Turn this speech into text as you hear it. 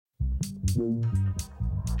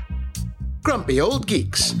Grumpy Old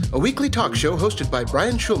Geeks, a weekly talk show hosted by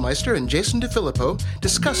Brian Schulmeister and Jason DeFilippo,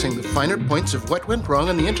 discussing the finer points of what went wrong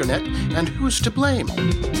on the internet and who's to blame.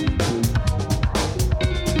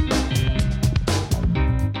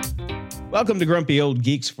 Welcome to Grumpy Old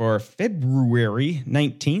Geeks for February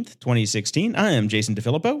 19th, 2016. I am Jason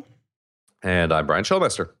DeFilippo. And I'm Brian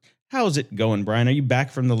Schulmeister. How's it going, Brian? Are you back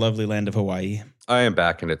from the lovely land of Hawaii? I am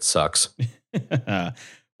back, and it sucks.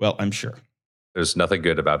 Well, I'm sure. There's nothing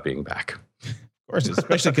good about being back. Of course,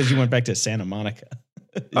 especially because you went back to Santa Monica.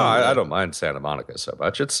 I don't mind Santa Monica so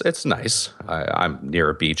much. It's nice. I'm near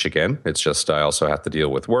a beach again. It's just I also have to deal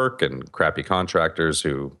with work and crappy contractors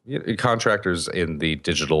contractors in the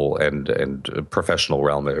digital and professional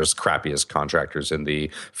realm. There's crappiest contractors in the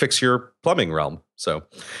fix your plumbing realm. So,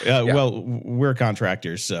 yeah. Well, we're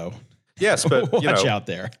contractors, so yes, but watch out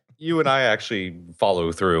there. You and I actually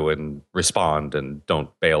follow through and respond and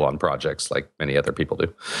don't bail on projects like many other people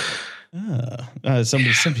do.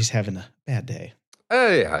 Somebody's having a bad day.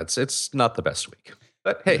 Yeah, it's not the best week,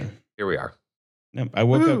 but hey, here we are. No, I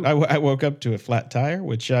woke up to a flat tire,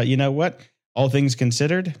 which you know what? All things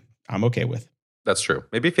considered, I'm okay with. That's true.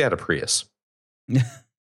 Maybe if you had a Prius. No,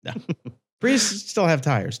 Prius still have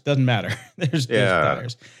tires. Doesn't matter. There's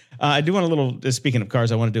tires. I do want a little. Speaking of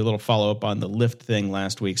cars, I want to do a little follow up on the Lyft thing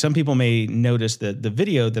last week. Some people may notice that the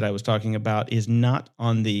video that I was talking about is not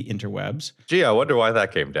on the interwebs. Gee, I wonder why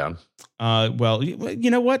that came down. Well,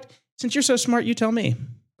 you know what? Since you're so smart, you tell me.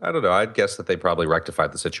 I don't know. I'd guess that they probably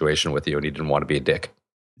rectified the situation with you and he didn't want to be a dick.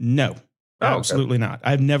 No, absolutely not.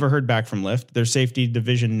 I've never heard back from Lyft. Their safety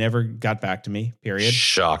division never got back to me, period.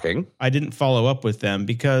 Shocking. I didn't follow up with them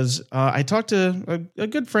because I talked to a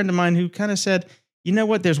good friend of mine who kind of said, you know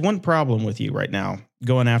what, there's one problem with you right now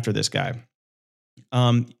going after this guy.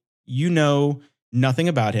 You know nothing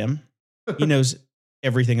about him. He knows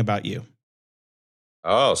everything about you.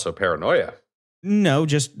 Oh, so paranoia. No,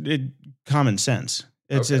 just common sense.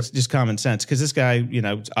 It's just common sense because this guy,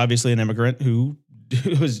 is obviously an immigrant who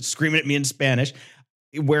was screaming at me in Spanish,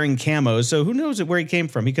 wearing camos. So who knows where he came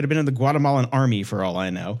from? He could have been in the Guatemalan army for all I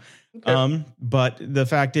know. Okay. But the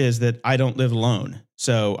fact is that I don't live alone.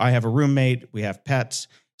 So I have a roommate. We have pets.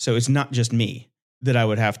 So it's not just me that I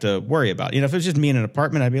would have to worry about. If it was just me in an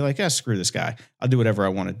apartment, I'd be like, screw this guy. I'll do whatever I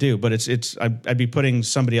want to do. But I'd be putting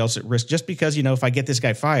somebody else at risk just because, if I get this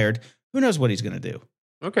guy fired, who knows what he's going to do?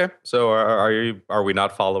 Okay. So are we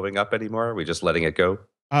not following up anymore? Are we just letting it go?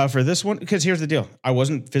 For this one, because here's the deal. I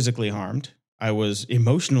wasn't physically harmed. I was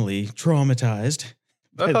emotionally traumatized.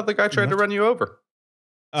 I thought the guy tried to run you over.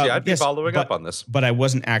 See, I'd be following up on this. But I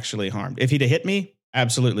wasn't actually harmed. If he'd have hit me,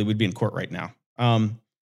 absolutely, we'd be in court right now.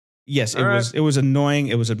 Yes, it was annoying.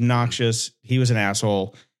 It was obnoxious. He was an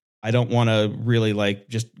asshole. I don't want to really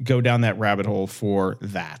just go down that rabbit hole for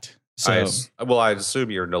that. So, I'd assume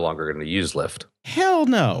you're no longer going to use Lyft. Hell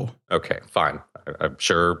no. Okay, fine. I'm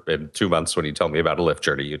sure in 2 months when you tell me about a Lyft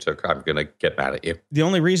journey you took, I'm going to get mad at you. The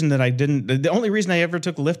only reason I ever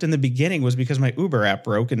took Lyft in the beginning was because my Uber app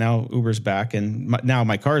broke, and now Uber's back, and now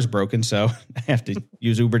my car's broken, so I have to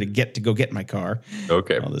use Uber to go get my car.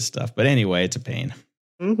 Okay. All this stuff. But anyway, it's a pain.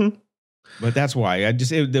 Mm-hmm. But that's why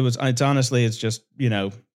it's honestly, it's just, he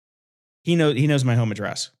knows my home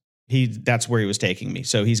address. That's where he was taking me.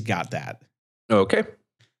 So he's got that. Okay.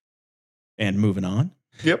 And moving on.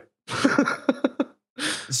 Yep.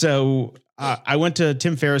 So I went to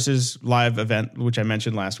Tim Ferriss's live event, which I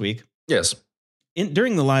mentioned last week. Yes.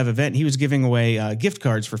 During the live event, he was giving away gift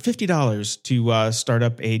cards for $50 to start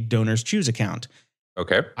up a Donors Choose account.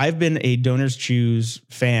 Okay. I've been a Donors Choose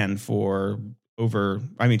fan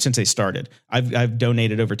since they started. I've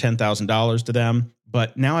donated over $10,000 to them,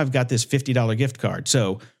 but now I've got this $50 gift card.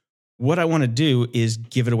 So what I want to do is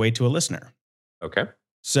give it away to a listener. Okay.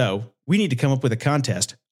 So we need to come up with a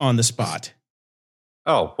contest on the spot.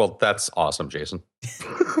 Oh, well, that's awesome, Jason.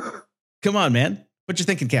 Come on, man. Put your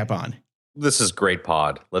thinking cap on. This is great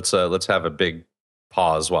pod. Let's have a big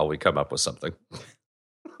pause while we come up with something.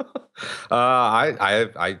 I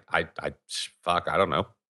don't know.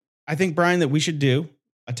 I think, Brian, that we should do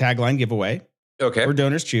a tagline giveaway. Okay. For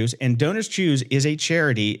Donors Choose. And Donors Choose is a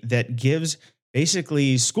charity that gives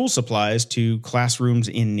basically school supplies to classrooms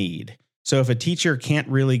in need. So if a teacher can't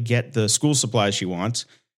really get the school supplies she wants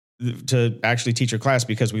to actually teach her class,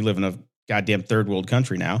 because we live in a goddamn third world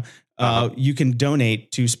country now, you can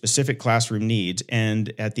donate to specific classroom needs.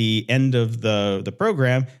 And at the end of the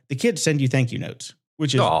program, the kids send you thank you notes,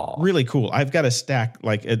 which is really cool. I've got a stack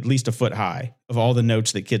at least a foot high of all the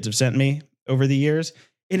notes that kids have sent me over the years.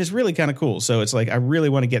 And it's really kind of cool. So it's I really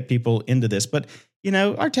want to get people into this. But,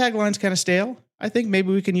 our tagline's kind of stale. I think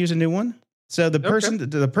maybe we can use a new one. So the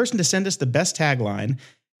person to send us the best tagline,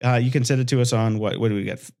 you can send it to us on what do we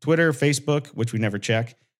got? Twitter, Facebook, which we never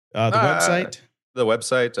check. The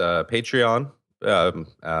website, Patreon.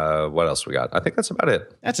 What else we got? I think that's about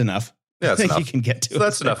it. That's enough. Yeah, I think you can get to. So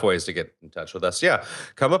that's enough ways to get in touch with us. Yeah,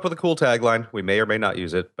 come up with a cool tagline. We may or may not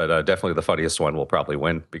use it, but definitely the funniest one will probably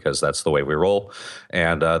win because that's the way we roll.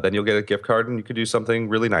 And then you'll get a gift card, and you can do something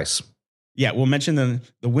really nice. Yeah, we'll mention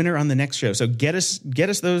the winner on the next show. So get us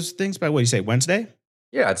those things by what do you say, Wednesday?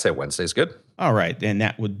 Yeah, I'd say Wednesday's good. All right, and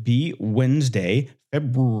that would be Wednesday,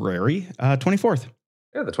 February 24th.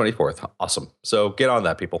 Yeah, the 24th. Awesome. So get on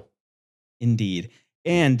that, people. Indeed.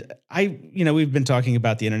 And we've been talking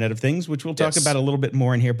about the Internet of Things, which we'll talk about a little bit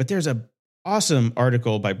more in here, but there's a awesome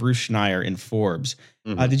article by Bruce Schneier in Forbes.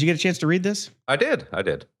 Mm-hmm. Did you get a chance to read this? I did.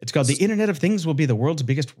 It's called The Internet of Things Will Be the World's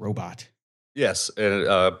Biggest Robot. Yes.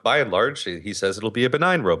 And by and large, he says it'll be a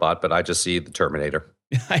benign robot, but I just see the Terminator.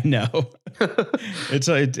 I know. It's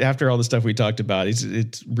after all the stuff we talked about,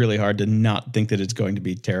 it's really hard to not think that it's going to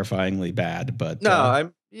be terrifyingly bad. But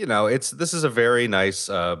no, this is a very nice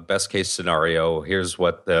best case scenario. Here's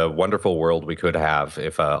what the wonderful world we could have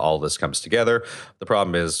if all this comes together. The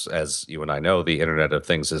problem is, as you and I know, the Internet of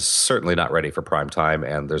Things is certainly not ready for prime time,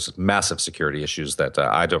 and there's massive security issues that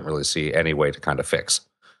I don't really see any way to kind of fix.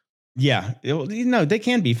 Yeah, they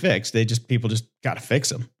can be fixed. People just got to fix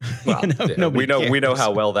them. Well, we know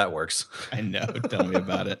how well that works. I know. Tell me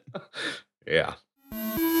about it. Yeah.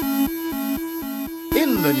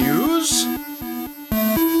 In the news.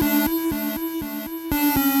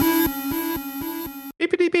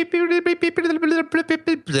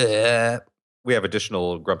 We have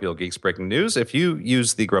additional Grumpy Old Geeks breaking news. If you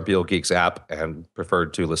use the Grumpy Old Geeks app and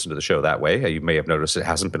preferred to listen to the show that way, you may have noticed it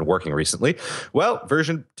hasn't been working recently. Well,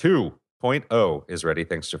 version 2.0 is ready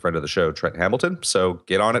thanks to friend of the show, Trent Hamilton. So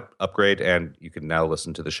get on it, upgrade, and you can now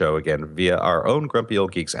listen to the show again via our own Grumpy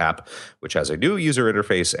Old Geeks app, which has a new user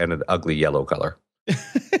interface and an ugly yellow color.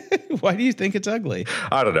 Why do you think it's ugly?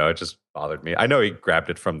 I don't know. It just bothered me. I know he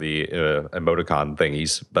grabbed it from the emoticon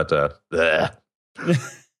thingies, but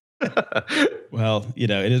well,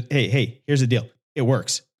 it is. Hey, here's the deal. It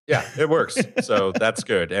works. Yeah, it works. So that's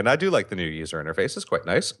good. And I do like the new user interface. It's quite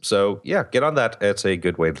nice. So yeah, get on that. It's a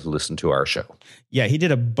good way to listen to our show. Yeah, he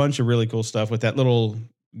did a bunch of really cool stuff with that little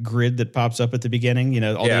grid that pops up at the beginning,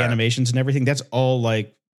 all the animations and everything. That's all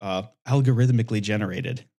like algorithmically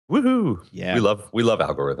generated. Woohoo. Yeah. We love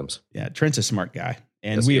algorithms. Yeah, Trent's a smart guy.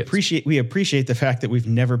 And yes, we appreciate the fact that we've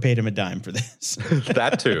never paid him a dime for this.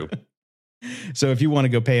 That too. So if you want to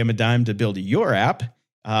go pay him a dime to build your app,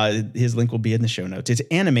 his link will be in the show notes. It's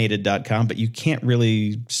animated.com, but you can't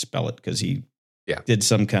really spell it because he did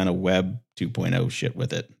some kind of web 2.0 shit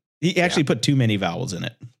with it. He actually put too many vowels in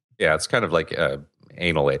it. Yeah, it's kind of like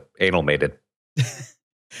anal-mated.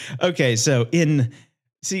 Okay, so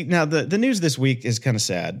now the news this week is kind of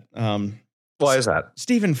sad. Why is that?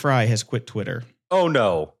 Stephen Fry has quit Twitter. Oh,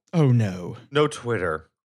 no. Oh, no. No Twitter.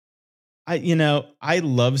 I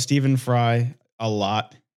love Stephen Fry a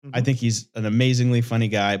lot. Mm-hmm. I think he's an amazingly funny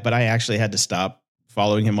guy, but I actually had to stop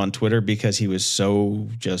following him on Twitter because he was so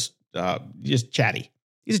just chatty.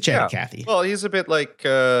 He's a chatty Cathy. Well, he's a bit like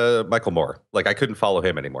Michael Moore. Like I couldn't follow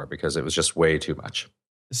him anymore because it was just way too much.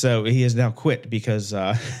 So he has now quit because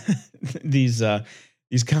these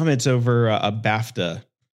comments over a BAFTA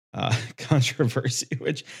controversy,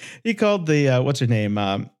 which he called the what's her name?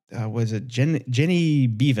 Was it Jenny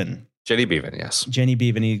Beavan? Jenny Beavan, yes. Jenny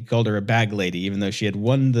Beavan. He called her a bag lady, even though she had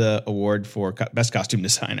won the award for best costume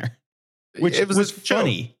designer, which was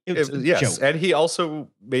funny. It was a joke. And he also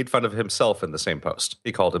made fun of himself in the same post.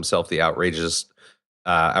 He called himself the outrageous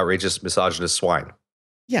misogynist swine.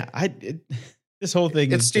 Yeah, this whole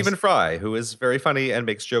thing is Stephen Fry, who is very funny and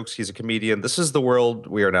makes jokes. He's a comedian. This is the world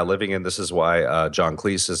we are now living in. This is why John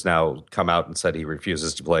Cleese has now come out and said he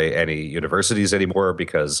refuses to play any universities anymore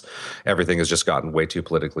because everything has just gotten way too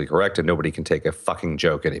politically correct and nobody can take a fucking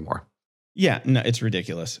joke anymore. Yeah, no, it's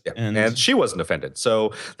ridiculous. Yeah. And she wasn't offended.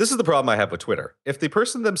 So this is the problem I have with Twitter. If the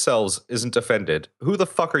person themselves isn't offended, who the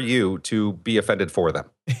fuck are you to be offended for them?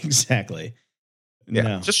 Exactly. Yeah,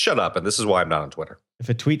 no. Just shut up. And this is why I'm not on Twitter. If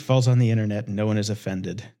a tweet falls on the internet and no one is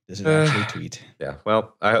offended, does it actually tweet? Yeah,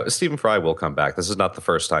 well, Stephen Fry will come back. This is not the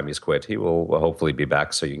first time he's quit. He will hopefully be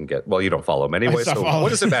back so you can get, well, you don't follow him anyway, so what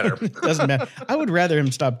does it matter? It doesn't matter. I would rather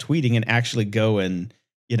him stop tweeting and actually go and,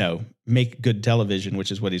 make good television,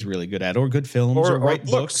 which is what he's really good at, or good films, or write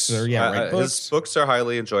books, or write books. His books are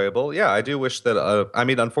highly enjoyable. Yeah, I do wish that.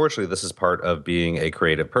 Unfortunately, this is part of being a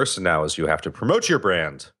creative person now, is you have to promote your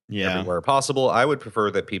brand everywhere possible. I would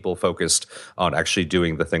prefer that people focused on actually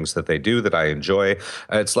doing the things that they do that I enjoy.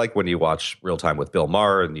 It's like when you watch Real Time with Bill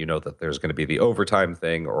Maher, and you know that there's going to be the overtime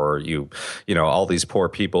thing, or you know, all these poor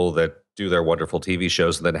people that do their wonderful TV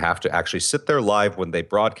shows and then have to actually sit there live when they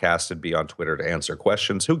broadcast and be on Twitter to answer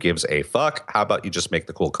questions. Who gives a fuck? How about you just make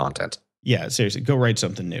the cool content? Yeah, seriously, go write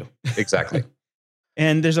something new. Exactly.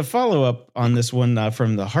 And there's a follow-up on this one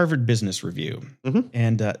from the Harvard Business Review.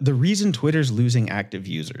 And the reason Twitter's losing active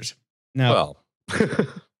users. Now,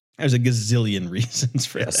 there's a gazillion reasons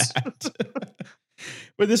for that.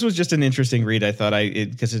 But this was just an interesting read. I thought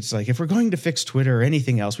because it's like, if we're going to fix Twitter or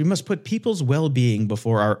anything else, we must put people's well-being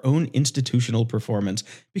before our own institutional performance,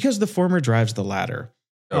 because the former drives the latter.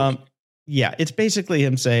 Okay. It's basically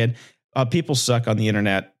him saying people suck on the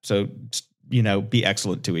internet, so be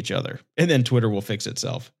excellent to each other, and then Twitter will fix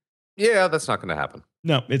itself. Yeah, that's not going to happen.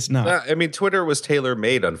 No, it's not. Twitter was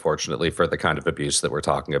tailor-made, unfortunately, for the kind of abuse that we're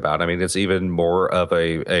talking about. It's even more of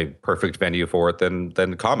a perfect venue for it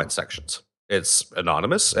than comment sections. It's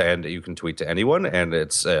anonymous, and you can tweet to anyone, and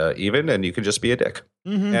it's even, and you can just be a dick.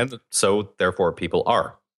 Mm-hmm. And so, therefore, people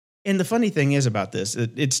are. And the funny thing is about this,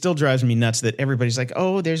 it still drives me nuts that everybody's like,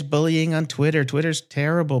 oh, there's bullying on Twitter. Twitter's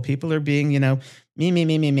terrible. People are being,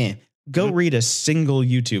 me. Go read a single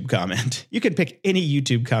YouTube comment. You can pick any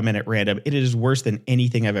YouTube comment at random. It is worse than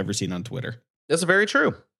anything I've ever seen on Twitter. That's very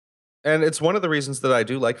true. And it's one of the reasons that I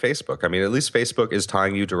do like Facebook. At least Facebook is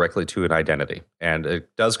tying you directly to an identity. And it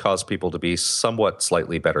does cause people to be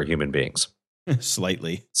slightly better human beings.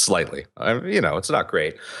 Slightly. It's not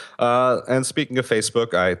great. And speaking of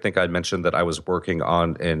Facebook, I think I mentioned that I was working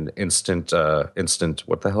on an instant,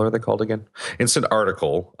 what the hell are they called again? Instant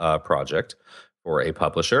article project for a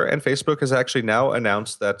publisher, and Facebook has actually now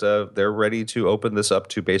announced that they're ready to open this up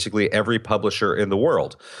to basically every publisher in the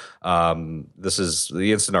world. This is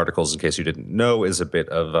the instant articles, in case you didn't know, is a bit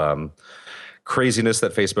of craziness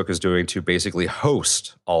that Facebook is doing to basically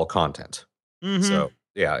host all content. Mm-hmm. So,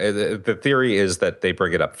 the theory is that they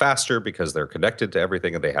bring it up faster because they're connected to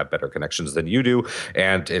everything and they have better connections than you do.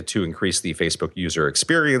 And to increase the Facebook user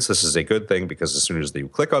experience, this is a good thing, because as soon as you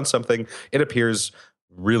click on something, it appears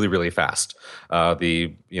really, really fast.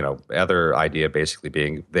 The other idea basically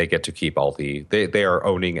being they get to keep all they are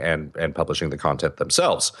owning and publishing the content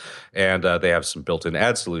themselves, and they have some built-in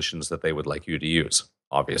ad solutions that they would like you to use,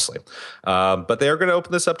 obviously. But they are going to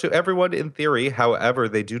open this up to everyone in theory. However,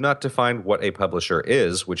 they do not define what a publisher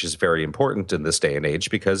is, which is very important in this day and age,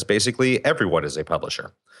 because basically everyone is a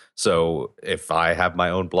publisher. So if I have my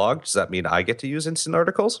own blog, does that mean I get to use instant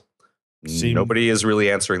articles? Nobody is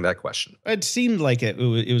really answering that question. It seemed like it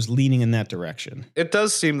was leaning in that direction. It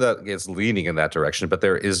does seem that it's leaning in that direction, but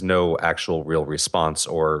there is no actual real response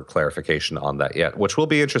or clarification on that yet, which will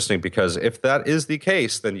be interesting, because if that is the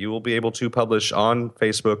case, then you will be able to publish on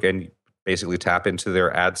Facebook and basically tap into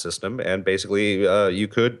their ad system, and basically you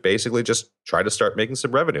could basically just try to start making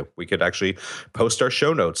some revenue. We could actually post our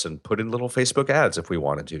show notes and put in little Facebook ads if we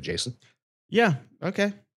wanted to, Jason. Yeah,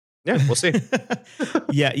 okay. Yeah, we'll see.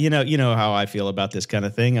 Yeah, you know how I feel about this kind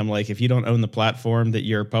of thing. I'm like, if you don't own the platform that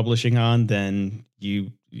you're publishing on, then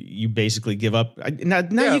you basically give up. Now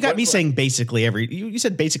you got me saying basically you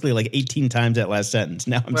said basically like 18 times that last sentence.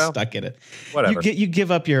 Now I'm stuck in it. Whatever. You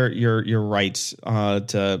give up your rights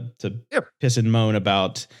to piss and moan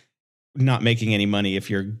about not making any money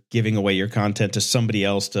if you're giving away your content to somebody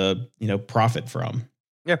else to profit from.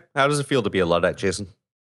 Yeah. How does it feel to be a Luddite, Jason?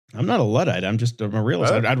 I'm not a Luddite. I'm a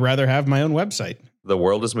realist. I'd rather have my own website. The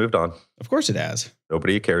world has moved on. Of course it has.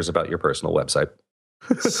 Nobody cares about your personal website.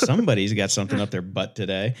 Somebody's got something up their butt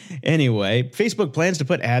today. Anyway, Facebook plans to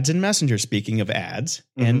put ads in Messenger. Speaking of ads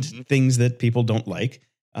and things that people don't like,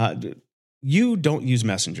 you don't use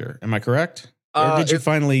Messenger. Am I correct? Or did you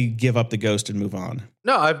finally give up the ghost and move on?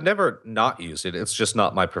 No, I've never not used it. It's just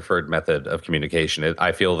not my preferred method of communication.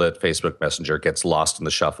 I feel that Facebook Messenger gets lost in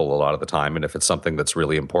the shuffle a lot of the time. And if it's something that's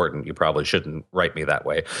really important, you probably shouldn't write me that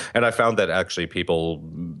way. And I found that actually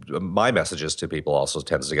my messages to people also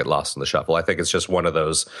tends to get lost in the shuffle. I think it's just one of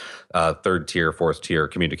those third tier, fourth tier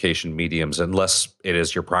communication mediums, unless it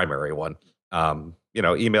is your primary one.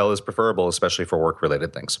 Email is preferable, especially for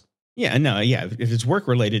work-related things. Yeah, no, yeah. If it's work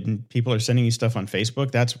related and people are sending you stuff on Facebook,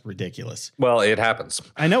 that's ridiculous. Well, it happens.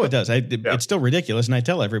 I know it does. It's still ridiculous. And I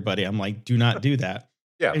tell everybody, I'm like, do not do that.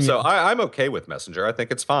 Yeah. So I'm okay with Messenger. I think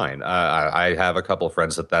it's fine. I have a couple of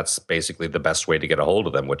friends that's basically the best way to get a hold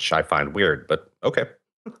of them, which I find weird, but okay.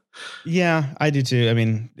 Yeah, I do too. I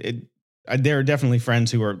mean, There are definitely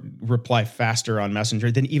friends who reply faster on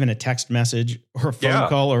Messenger than even a text message or a phone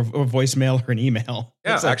call or voicemail or an email.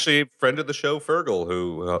 Yeah, actually, friend of the show, Fergal,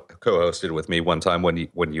 who co-hosted with me one time when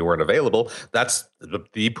you weren't available. That's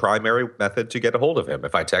the primary method to get a hold of him.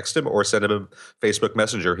 If I text him or send him a Facebook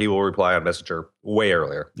Messenger, he will reply on Messenger way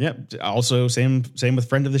earlier. Yep. Also, same with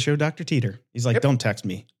friend of the show, Dr. Teeter. He's like, Don't text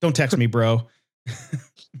me, bro.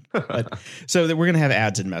 So we're going to have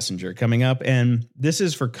ads in Messenger coming up. And this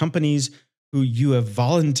is for companies who you have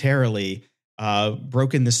voluntarily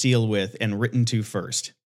broken the seal with and written to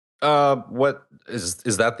first. What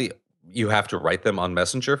is that you have to write them on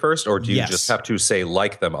Messenger first, or do you just have to say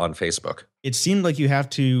like them on Facebook? It seemed like you have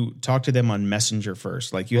to talk to them on Messenger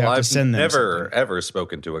first. Like you have to send them. I've never ever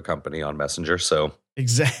spoken to a company on Messenger, so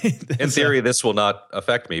exactly. In theory, this will not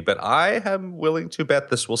affect me, but I am willing to bet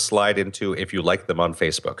this will slide into if you like them on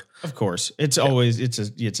Facebook. Of course, it's always it's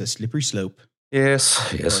a slippery slope.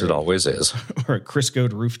 Yes, it always is. Or a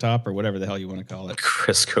Criscoed rooftop or whatever the hell you want to call it.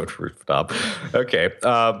 Criscoed rooftop. Okay.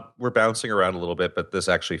 We're bouncing around a little bit, but this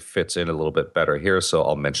actually fits in a little bit better here. So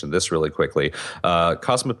I'll mention this really quickly.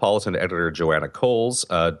 Cosmopolitan editor Joanna Coles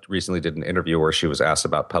recently did an interview where she was asked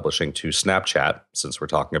about publishing to Snapchat, since we're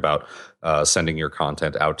talking about sending your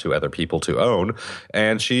content out to other people to own.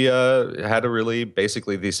 And she had a really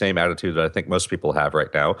basically the same attitude that I think most people have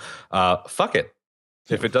right now. Fuck it.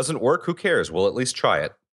 If it doesn't work, who cares? We'll at least try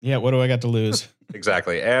it. Yeah, what do I got to lose?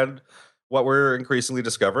 Exactly. And what we're increasingly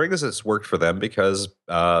discovering is it's worked for them because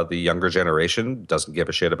the younger generation doesn't give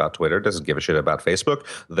a shit about Twitter, doesn't give a shit about Facebook.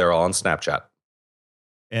 They're all on Snapchat.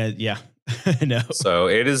 Yeah, I know. So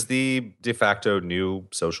it is the de facto new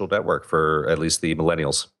social network for at least the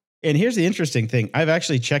millennials. And here's the interesting thing. I've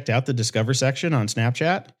actually checked out the Discover section on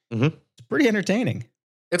Snapchat. Mm-hmm. It's pretty entertaining.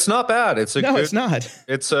 It's not bad. It's not.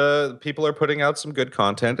 It's people are putting out some good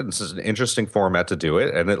content, and this is an interesting format to do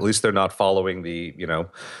it. And at least they're not following the,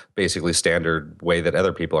 basically standard way that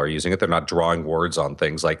other people are using it. They're not drawing words on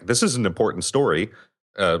things like this is an important story,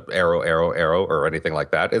 arrow, or anything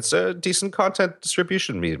like that. It's a decent content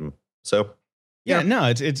distribution medium. So yeah,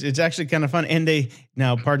 no, it's actually kind of fun. And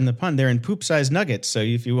now, pardon the pun, they're in poop-sized nuggets. So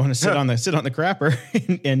if you want to sit on the crapper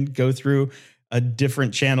and go through a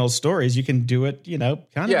different channel's stories, you can do it,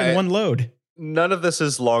 kind of in one load. None of this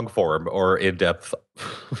is long form or in depth.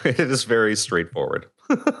 It is very straightforward.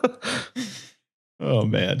 Oh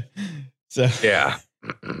man. So yeah.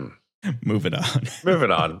 Moving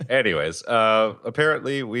on. Anyways,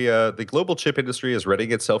 apparently the global chip industry is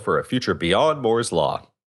readying itself for a future beyond Moore's Law.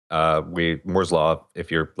 Moore's Law, if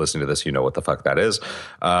you're listening to this, you know what the fuck that is.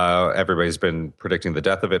 Everybody's been predicting the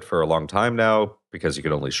death of it for a long time now because you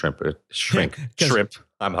can only shrink shrimp.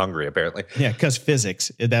 I'm hungry, apparently. Yeah, because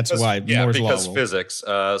physics. That's why Moore's Law. Because physics.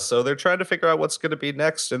 So they're trying to figure out what's going to be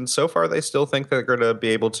next. And so far, they still think they're going to be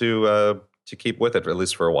able to keep with it, at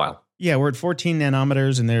least for a while. Yeah, we're at 14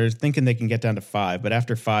 nanometers, and they're thinking they can get down to 5. But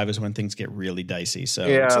after 5 is when things get really dicey. So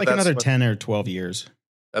it's like another 10 or 12 years.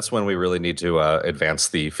 That's when we really need to advance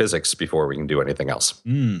the physics before we can do anything else.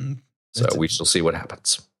 So we shall see what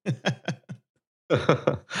happens.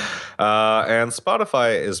 And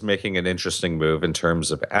Spotify is making an interesting move in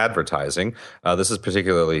terms of advertising. This is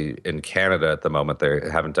particularly in Canada at the moment. They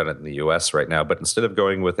haven't done it in the US right now. But instead of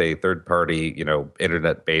going with a third-party,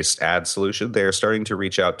 internet-based ad solution, they're starting to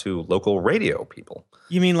reach out to local radio people.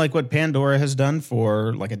 You mean like what Pandora has done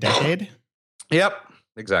for like a decade? Yep,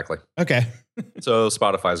 exactly. Okay. So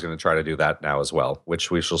Spotify is going to try to do that now as well,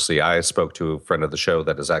 which we shall see. I spoke to a friend of the show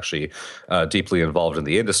that is actually deeply involved in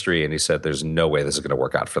the industry, and he said there's no way this is going to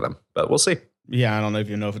work out for them. But we'll see. Yeah, I don't know if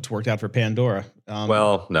you know if it's worked out for Pandora.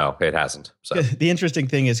 Well, no, it hasn't. So the interesting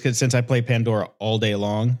thing is because since I play Pandora all day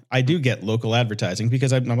long, I do get local advertising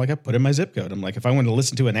because I'm like, I put in my zip code. I'm like, if I want to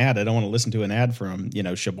listen to an ad, I don't want to listen to an ad from,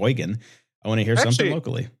 Sheboygan. I want to hear something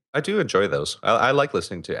locally. I do enjoy those. I like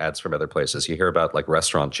listening to ads from other places. You hear about like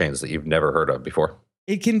restaurant chains that you've never heard of before.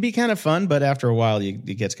 It can be kind of fun, but after a while, it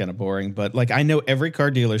gets kind of boring. But like, I know every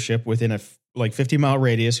car dealership within a 50-mile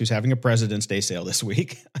radius who's having a President's Day sale this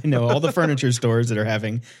week. I know all the furniture stores that are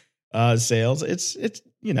having sales. It's if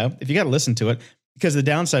you got to listen to it, because the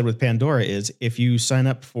downside with Pandora is if you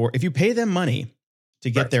pay them money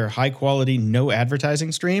to get their high quality, no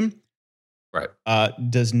advertising stream,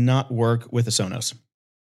 does not work with the Sonos.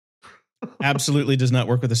 Absolutely does not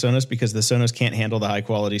work with the Sonos because the Sonos can't handle the high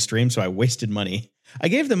quality stream. So I wasted money. I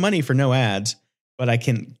gave them money for no ads, but I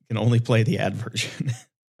can only play the ad version.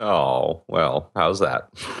 Oh, well, how's that?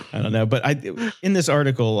 I don't know. But in this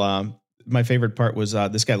article, my favorite part was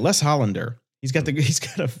this guy, Les Hollander. He's got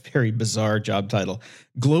a very bizarre job title,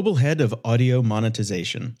 Global Head of Audio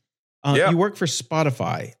Monetization. You work for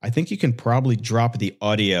Spotify. I think you can probably drop the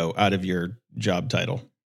audio out of your job title.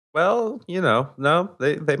 Well, no,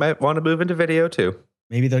 they might want to move into video too.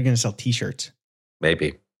 Maybe they're going to sell T-shirts.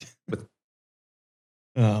 Maybe.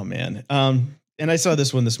 Oh, man. And I saw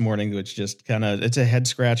this one this morning, which just it's a head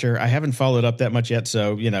scratcher. I haven't followed up that much yet,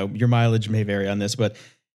 so, your mileage may vary on this, but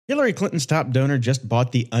Hillary Clinton's top donor just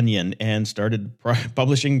bought The Onion and started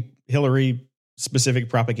publishing Hillary-specific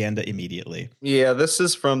propaganda immediately. Yeah, this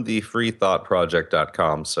is from the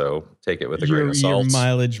freethoughtproject.com, so take it with a grain of salt. Your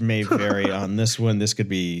mileage may vary on this one. This could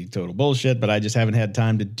be total bullshit, but I just haven't had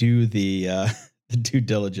time to do the due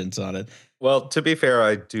diligence on it. Well, to be fair,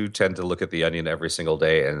 I do tend to look at The Onion every single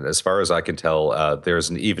day, and as far as I can tell, there's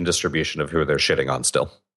an even distribution of who they're shitting on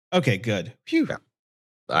still. Okay, good. Phew. Yeah.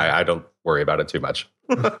 I don't worry about it too much.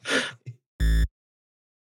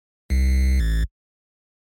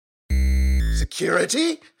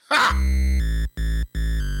 Security? Ha!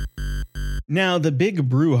 Now, the big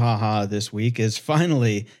brouhaha this week is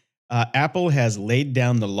finally Apple has laid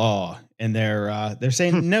down the law, and they're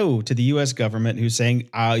saying no to the U.S. government, who's saying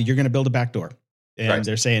you're going to build a backdoor, and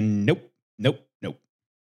They're saying nope.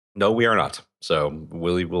 No, we are not. So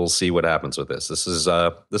we'll see what happens with this.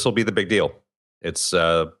 This will be the big deal. It's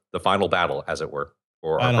the final battle, as it were,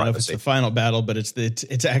 for our I don't privacy. know if it's the final battle, but it's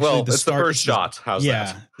actually the start. The first shot. How's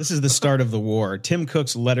that? This is the start of the war. Tim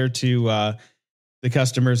Cook's letter to the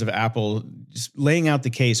customers of Apple, just laying out the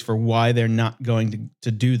case for why they're not going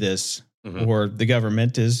to do this, or the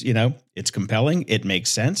government is, it's compelling, it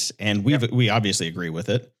makes sense, and we obviously agree with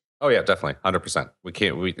it. Oh yeah, definitely, 100%.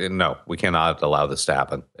 We cannot allow this to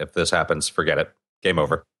happen. If this happens, forget it. Game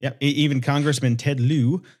over. Yeah, even Congressman Ted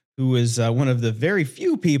Lieu, who is one of the very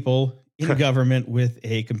few people in government with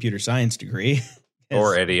a computer science degree,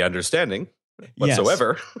 or any understanding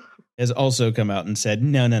whatsoever. Yes, has also come out and said,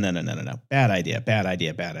 no. Bad idea.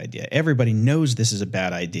 Everybody knows this is a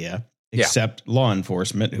bad idea, except law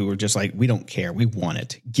enforcement, who are just like, we don't care. We want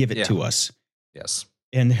it. Give it to us. Yes.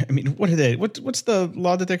 And I mean, what are they? What's the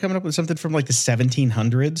law that they're coming up with? Something from like the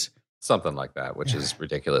 1700s? Something like that, which is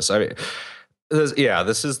ridiculous. I mean,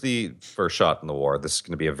 this is the first shot in the war. This is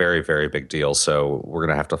going to be a very, very big deal. So we're going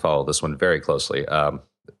to have to follow this one very closely.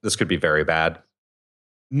 This could be very bad.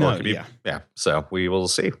 So we will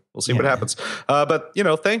see. We'll see what happens. But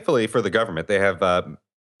thankfully for the government, they have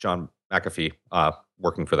John McAfee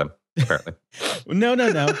working for them. Apparently, no.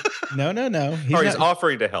 He's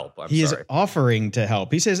offering to help. He is offering to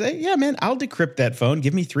help. He says, "Hey, yeah, man, I'll decrypt that phone.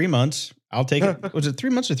 Give me 3 months. I'll take it." Was it 3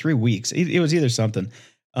 months or 3 weeks? It was either something.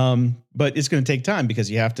 But it's going to take time because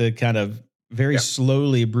you have to kind of very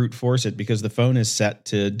slowly brute force it, because the phone is set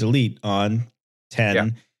to delete on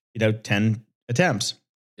 10 attempts.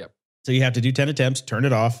 Yep. So you have to do 10 attempts, turn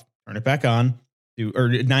it off, turn it back on, or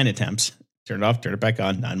 9 attempts, turn it off, turn it back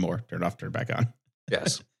on, 9 more, turn it off, turn it back on.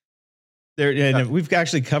 Yes. We've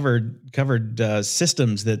actually covered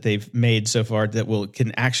systems that they've made so far that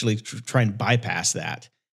can actually try and bypass that.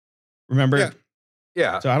 Remember?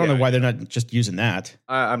 Yeah. So I don't know why they're not just using that.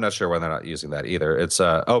 I'm not sure why they're not using that either. It's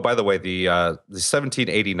by the way, the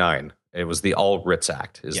 1789. It was the All Writs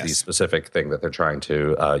Act is the specific thing that they're trying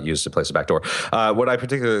to use to place a backdoor. What I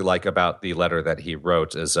particularly like about the letter that he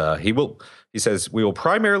wrote is he says, we will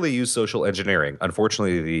primarily use social engineering.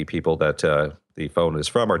 Unfortunately, the people that the phone is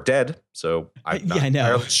from are dead. So I'm not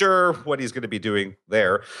entirely sure what he's going to be doing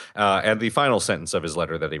there. And the final sentence of his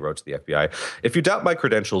letter that he wrote to the FBI: if you doubt my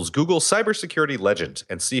credentials, Google cybersecurity legend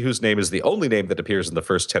and see whose name is the only name that appears in the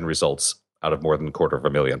first 10 results out of more than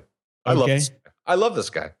 250,000. I love this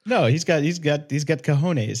guy. No, he's got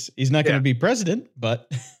cojones. He's not going to be president,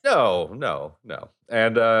 but no.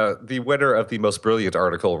 And the winner of the most brilliant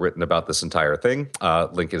article written about this entire thing,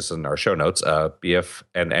 link is in our show notes, bfnn.co.uk.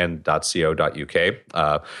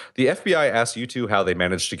 The FBI asked U2 how they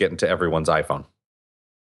managed to get into everyone's iPhone.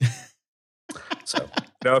 So,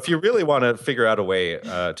 if you really want to figure out a way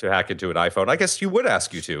to hack into an iPhone, I guess you would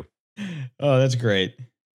ask U2. Oh, that's great.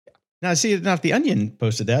 Now, see, if The Onion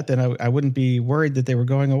posted that, then I wouldn't be worried that they were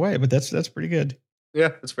going away. But that's pretty good. Yeah,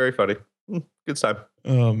 it's very funny. Good time.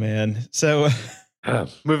 Oh man. So,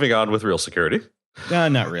 moving on with real security.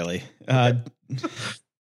 Not really.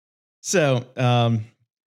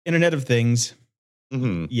 Internet of Things.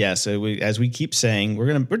 Mm-hmm. Yeah. So as we keep saying,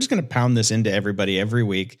 we're just gonna pound this into everybody every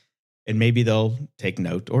week, and maybe they'll take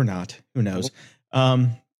note or not. Who knows?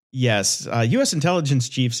 Yes. U.S. intelligence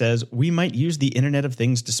chief says we might use the Internet of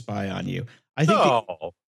Things to spy on you. I think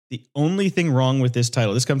the only thing wrong with this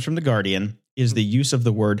title, this comes from The Guardian, is the use of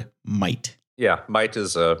the word might. Yeah, might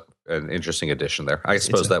is an interesting addition there. I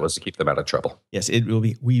suppose that was to keep them out of trouble. Yes, it will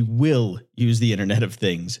be. We will use the Internet of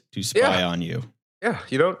Things to spy on you. Yeah,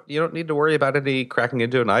 you don't need to worry about any cracking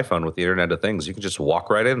into an iPhone with the Internet of Things. You can just walk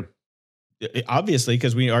right in. Obviously,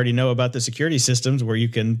 because we already know about the security systems where you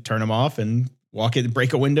can turn them off and walk in,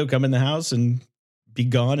 break a window, come in the house, and be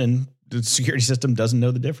gone, and the security system doesn't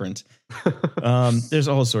know the difference. There's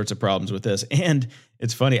all sorts of problems with this, and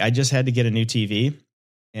it's funny. I just had to get a new TV,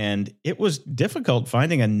 and it was difficult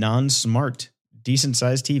finding a non-smart,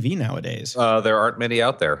 decent-sized TV nowadays. There aren't many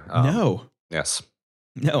out there. No. Yes.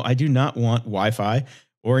 No, I do not want Wi-Fi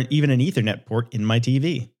or even an Ethernet port in my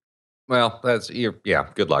TV. Well,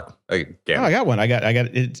 good luck. Again. Oh, I got one. I got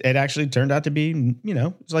it. It actually turned out to be,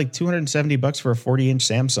 it's like $270 for a 40-inch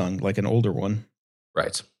Samsung, like an older one.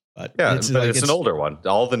 Right. But yeah, it's an older one.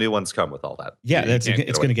 All the new ones come with all that. Yeah, it's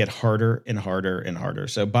going to get harder and harder and harder.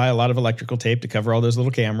 So buy a lot of electrical tape to cover all those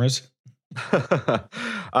little cameras.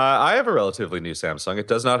 I have a relatively new Samsung. It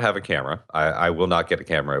does not have a camera. I will not get a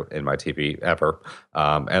camera in my TV ever.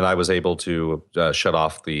 And I was able to shut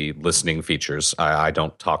off the listening features. I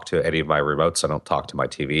don't talk to any of my remotes. I don't talk to my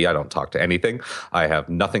TV. I don't talk to anything. I have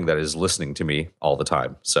nothing that is listening to me all the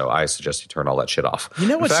time. So I suggest you turn all that shit off. In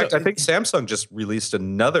fact, I think Samsung just released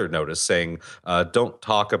another notice saying, don't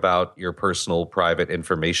talk about your personal private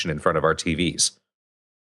information in front of our TVs.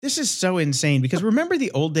 This is so insane because remember the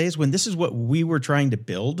old days when this is what we were trying to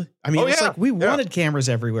build? I mean, like we wanted cameras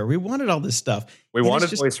everywhere. We wanted all this stuff. We wanted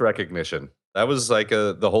voice recognition. That was like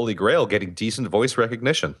the holy grail, getting decent voice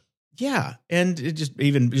recognition. Yeah. And it just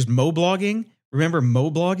Moblogging. Remember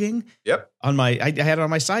Moblogging? Yep. I had it on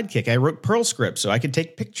my Sidekick. I wrote Perl scripts so I could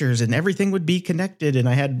take pictures and everything would be connected. And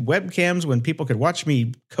I had webcams when people could watch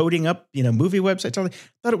me coding up, movie websites. I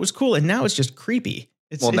thought it was cool. And now it's just creepy.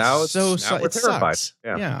 Now we're terrified.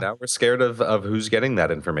 Yeah. Now we're scared of who's getting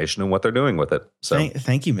that information and what they're doing with it. So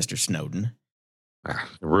thank you, Mr. Snowden.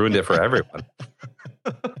 Ruined it for everyone.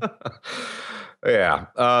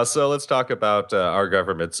 Yeah. So let's talk about our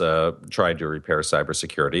government's trying to repair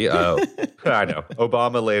cybersecurity. I know.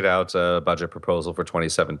 Obama laid out a budget proposal for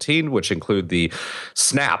 2017, which include the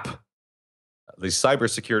SNAP, the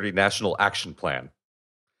Cybersecurity National Action Plan.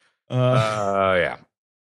 Yeah.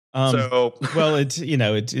 Well, it's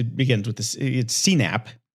it begins with this. It's CNAP.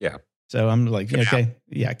 Yeah. So I'm like, CNAP. Okay,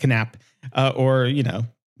 yeah, CNAP, or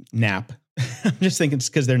NAP. I'm just thinking it's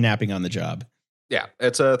because they're napping on the job. Yeah,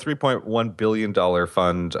 it's a $3.1 billion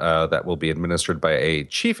fund that will be administered by a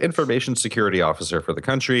chief information security officer for the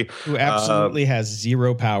country. Who absolutely has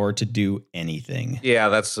zero power to do anything. Yeah,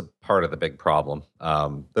 that's a part of the big problem.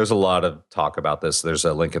 There's a lot of talk about this. There's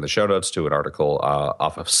a link in the show notes to an article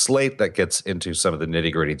off of Slate that gets into some of the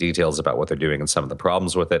nitty-gritty details about what they're doing and some of the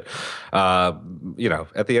problems with it.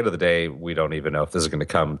 At the end of the day, we don't even know if this is going to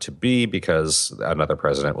come to be because another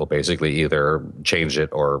president will basically either change it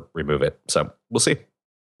or remove it. So we'll see.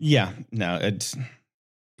 Yeah, no, it's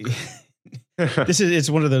it's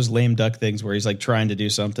one of those lame duck things where he's like trying to do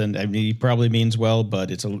something. I mean, he probably means well,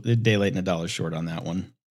 but it's a day late and a dollar short on that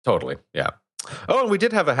one. Totally. Yeah. Oh, and we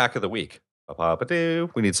did have a hack of the week.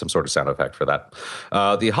 We need some sort of sound effect for that.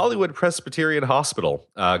 The Hollywood Presbyterian Hospital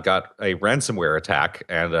got a ransomware attack,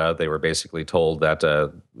 and they were basically told that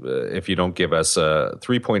if you don't give us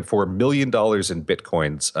 $3.4 million in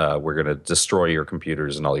Bitcoins, we're going to destroy your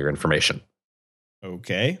computers and all your information.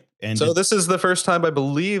 Okay. And so this is the first time I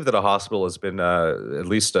believe that a hospital has been at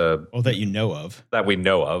least that you know of. That we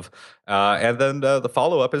know of. And then the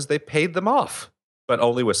follow-up is they paid them off. But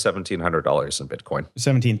only with $1,700 in Bitcoin.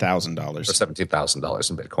 $17,000. Or $17,000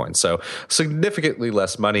 in Bitcoin. So significantly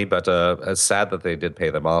less money, but it's sad that they did pay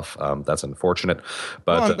them off. That's unfortunate.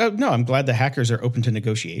 But I'm glad the hackers are open to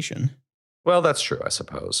negotiation. Well, that's true, I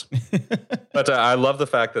suppose. But I love the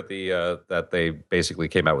fact that that they basically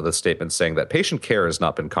came out with a statement saying that patient care has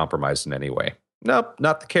not been compromised in any way. Nope,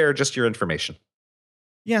 not the care, just your information.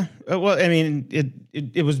 Yeah. Well, I mean,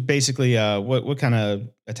 it was basically what kind of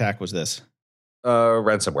attack was this?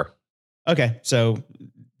 Ransomware. Okay, so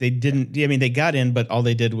they didn't. I mean, they got in, but all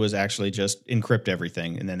they did was actually just encrypt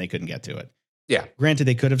everything, and then they couldn't get to it. Yeah. Granted,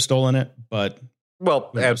 they could have stolen it, but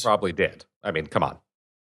and probably did. I mean, come on.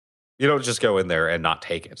 You don't just go in there and not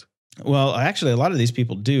take it. Well, actually, a lot of these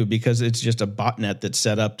people do because it's just a botnet that's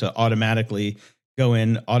set up to automatically go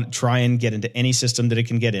in, try and get into any system that it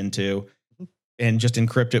can get into, and just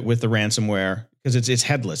encrypt it with the ransomware because it's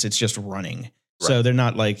headless. It's just running. Right. So they're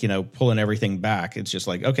not like, pulling everything back. It's just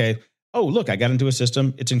like, okay, oh, look, I got into a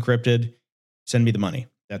system. It's encrypted. Send me the money.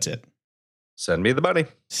 That's it. Send me the money.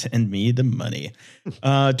 Send me the money.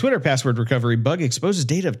 Twitter password recovery bug exposes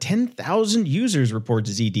data of 10,000 users, reports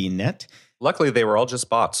ZDNet. Luckily, they were all just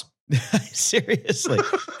bots. Seriously,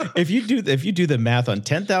 if you do the math on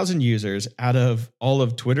 10,000 users out of all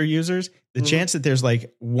of Twitter users, the chance that there's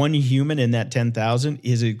like one human in that 10,000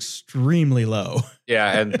 is extremely low.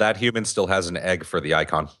 Yeah, and that human still has an egg for the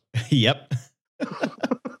icon. Yep.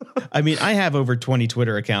 I mean, I have over 20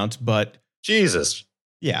 Twitter accounts, but Jesus.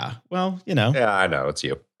 Yeah, well, you know. Yeah, I know it's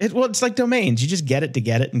you. It's like domains. You just get it to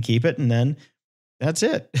get it and keep it, and then that's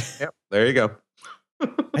it. Yep, there you go.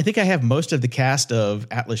 I think I have most of the cast of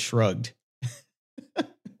Atlas Shrugged.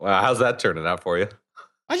 Wow, how's that turning out for you?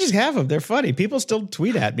 I just have them. They're funny. People still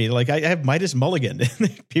tweet at me. Like I have Midas Mulligan.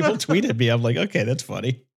 People tweet at me. I'm like, okay, that's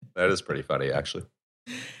funny. That is pretty funny, actually.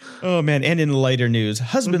 Oh, man. And in lighter news,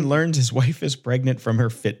 husband learns his wife is pregnant from her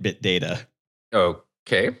Fitbit data.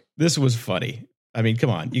 Okay. This was funny. I mean, come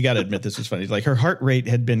on. You got to admit this was funny. Like her heart rate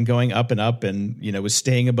had been going up and, you know, was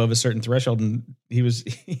staying above a certain threshold. And he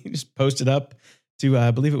just posted up to,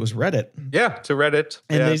 I believe it was Reddit. Yeah, to Reddit.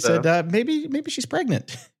 And they said, maybe she's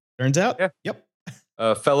pregnant. Turns out. Yeah. Yep.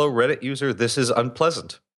 Fellow Reddit user, this is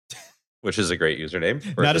unpleasant, which is a great username.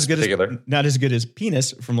 Not as good as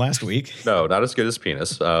penis from last week. No, not as good as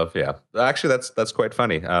penis. Yeah, actually, that's quite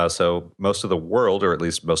funny. So most of the world, or at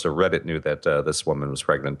least most of Reddit, knew that this woman was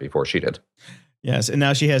pregnant before she did. Yes, and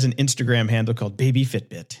now she has an Instagram handle called Baby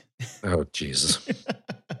Fitbit. Oh, Jesus.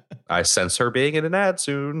 I sense her being in an ad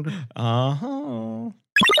soon. Uh-huh.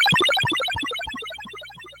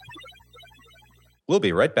 We'll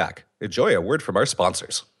be right back. Enjoy a word from our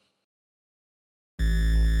sponsors.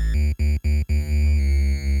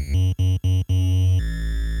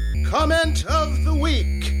 Comment of the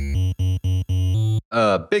week.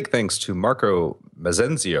 Big thanks to Marco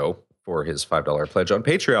Mazzenzio for his $5 pledge on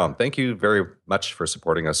Patreon. Thank you very much for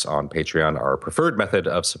supporting us on Patreon, our preferred method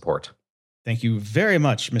of support. Thank you very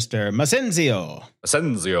much, Mr. Mazzenzio.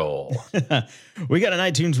 We got an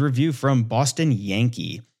iTunes review from Boston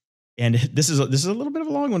Yankee. And this is a little bit of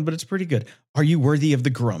a long one, but it's pretty good. Are you worthy of the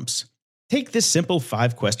grumps? Take this simple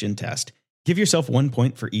 5-question test. Give yourself 1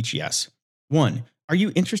 point for each yes. 1. Are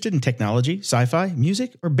you interested in technology, sci-fi,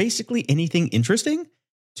 music, or basically anything interesting?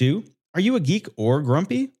 2. Are you a geek or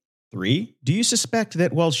grumpy? 3. Do you suspect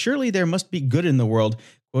that while surely there must be good in the world,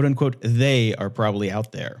 quote unquote, they are probably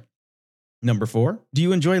out there? Number 4. Do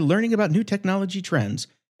you enjoy learning about new technology trends?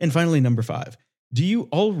 And finally, number 5. Do you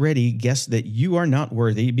already guess that you are not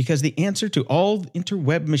worthy because the answer to all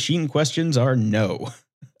interweb machine questions are no?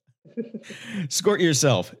 Score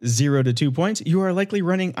yourself 0 to 2 points. You are likely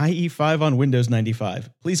running IE5 on Windows 95.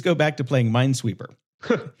 Please go back to playing Minesweeper.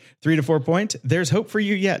 3 to 4 points. There's hope for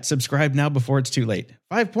you yet. Subscribe now before it's too late.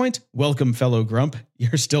 5 points. Welcome, fellow grump.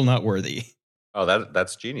 You're still not worthy. Oh,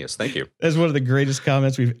 that's genius. Thank you. That's one of the greatest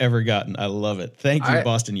comments we've ever gotten. I love it. Thank you,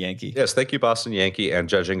 Boston Yankee. Yes, thank you, Boston Yankee. And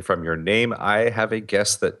judging from your name, I have a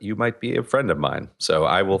guess that you might be a friend of mine. So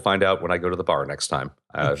I will find out when I go to the bar next time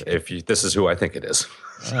if this is who I think it is.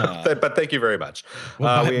 But thank you very much.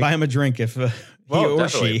 Well, buy him a drink if he or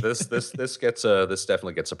definitely. she. This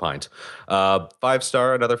definitely gets a pint.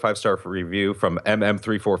 5-star, another 5-star review from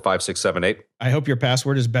MM345678. I hope your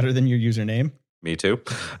password is better than your username. Me too.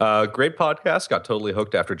 Great podcast. Got totally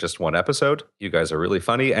hooked after just one episode. You guys are really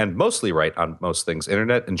funny and mostly right on most things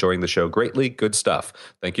internet. Enjoying the show greatly. Good stuff.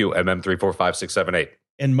 Thank you, MM345678.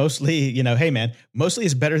 And mostly, hey, man, mostly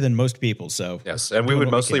is better than most people. So yes, and we would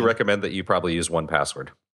mostly recommend that you probably use one password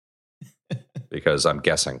because I'm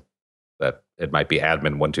guessing that it might be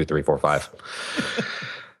admin 12345.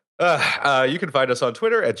 You can find us on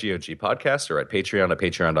Twitter at GOG Podcast or at Patreon at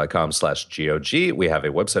patreon.com/GOG. We have a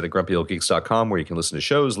website at grumpyoldgeeks.com where you can listen to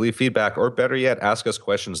shows, leave feedback, or better yet, ask us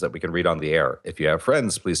questions that we can read on the air. If you have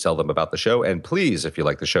friends, please tell them about the show. And please, if you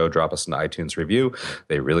like the show, drop us an iTunes review.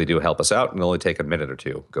 They really do help us out and only take a minute or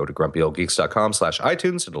two. Go to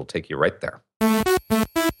grumpyoldgeeks.com/iTunes. It'll take you right there.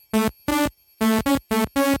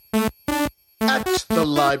 At the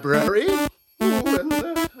library.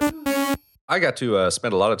 I got to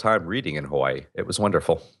spend a lot of time reading in Hawaii. It was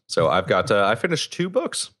wonderful. So I finished 2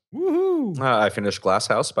 books. Woohoo! I finished Glass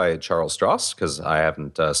House by Charles Stross because I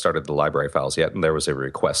haven't started the library files yet, and there was a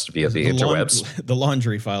request via the interwebs. The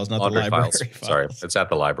laundry files, not the library files. Sorry, it's at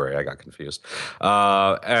the library. I got confused.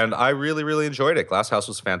 And I really, really enjoyed it. Glass House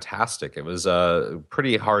was fantastic. It was a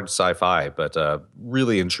pretty hard sci-fi, but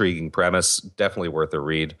really intriguing premise. Definitely worth a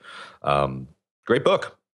read. Great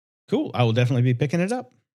book. Cool. I will definitely be picking it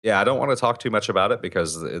up. Yeah, I don't want to talk too much about it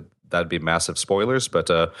because that'd be massive spoilers, but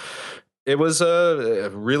it was a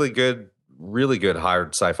really good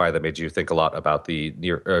hard sci-fi that made you think a lot about the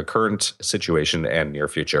current situation and near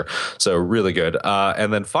future. So really good.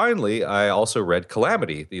 And then finally, I also read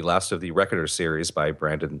Calamity, the last of the Reckoner series by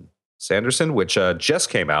Brandon Sanderson, which just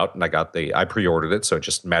came out, and I pre-ordered it, so it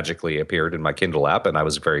just magically appeared in my Kindle app, and I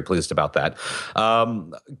was very pleased about that.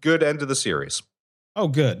 Good end of the series. Oh,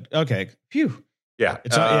 good. Okay. Phew. Yeah.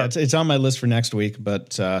 It's on my list for next week,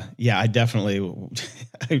 but I definitely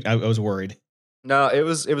I was worried. No, it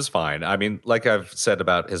was fine. I mean, like I've said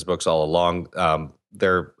about his books all along,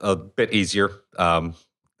 they're a bit easier.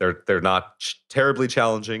 They're not terribly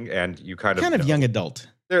challenging, and you kind of young adult.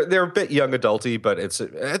 They're a bit young adulty, but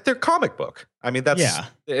they're comic book. I mean,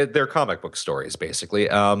 they're comic book stories basically.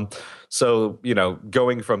 So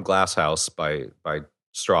going from Glass House by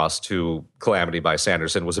Strauss to Calamity by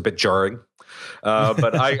Sanderson was a bit jarring.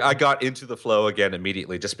 But I got into the flow again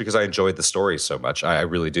immediately just because I enjoyed the story so much. I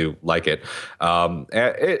really do like it.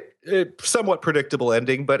 It somewhat predictable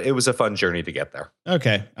ending, but it was a fun journey to get there.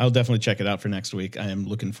 Okay. I'll definitely check it out for next week. I am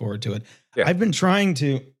looking forward to it. Yeah. I've been trying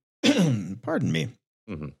to, pardon me,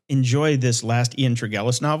 enjoy this last Ian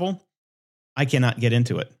Tregellis novel. I cannot get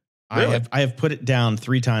into it. Really? I have put it down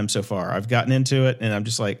 3 times so far. I've gotten into it and I'm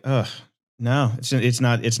just like, ugh. No, it's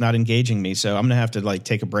not engaging me. So I'm gonna have to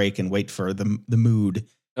take a break and wait for the mood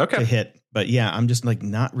to hit. But yeah, I'm just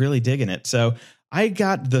not really digging it. So I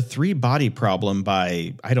got The 3 Body Problem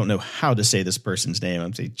by, I don't know how to say this person's name.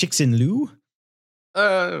 I'm saying Cixin Liu.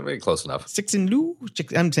 Very close enough. Cixin Liu.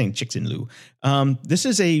 I'm saying Cixin Liu. This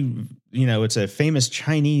is it's a famous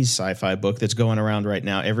Chinese sci-fi book that's going around right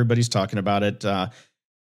now. Everybody's talking about it.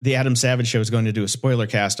 The Adam Savage Show is going to do a spoiler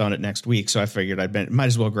cast on it next week, so I figured might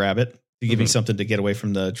as well grab it to give me something to get away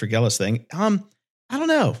from the Tregellis thing. I don't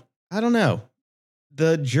know.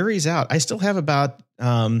 The jury's out. I still have about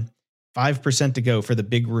 5% to go for the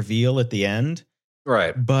big reveal at the end.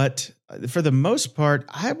 Right. But for the most part,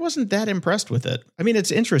 I wasn't that impressed with it. I mean,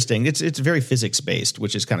 it's interesting. It's very physics based,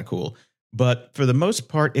 which is kind of cool. But for the most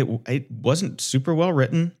part, it wasn't super well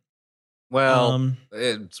written. Well,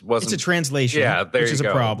 it wasn't. It's a translation, which is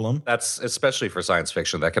a problem. That's especially for science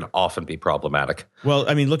fiction. That can often be problematic. Well,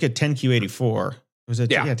 I mean, look at 10Q84. Was it?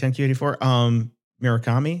 Yeah, 10Q84.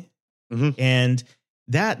 Murakami, and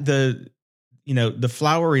that the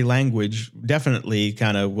flowery language definitely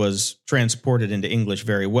kind of was transported into English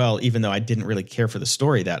very well, even though I didn't really care for the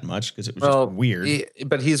story that much because it was just weird.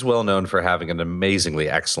 But he's well known for having an amazingly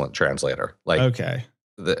excellent translator.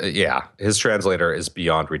 His translator is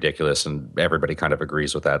beyond ridiculous, and everybody kind of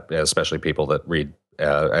agrees with that, especially people that read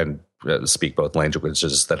and speak both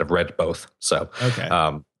languages that have read both. So,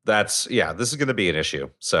 this is going to be an issue.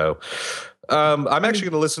 So, I'm actually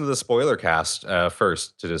going to listen to the spoiler cast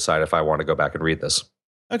first to decide if I want to go back and read this.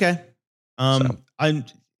 Okay. I'm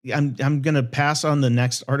going to pass on the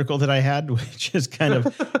next article that I had, which is kind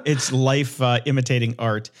of it's life imitating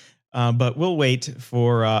art. But we'll wait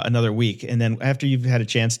for another week, and then after you've had a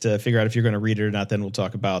chance to figure out if you're going to read it or not, then we'll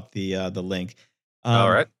talk about the link. All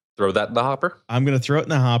right, throw that in the hopper. I'm going to throw it in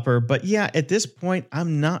the hopper, but yeah, at this point,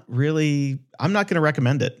 I'm not going to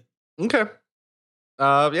recommend it. Okay.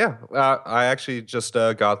 I actually just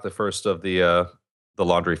got the first of the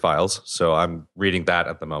Laundry Files, so I'm reading that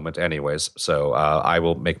at the moment, anyways. So I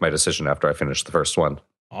will make my decision after I finish the first one.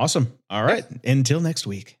 Awesome. All right. Until next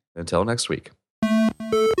week.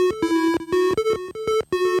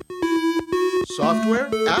 Software,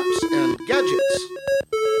 apps, and gadgets.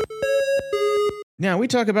 Now, we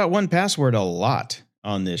talk about 1Password a lot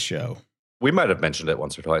on this show. We might have mentioned it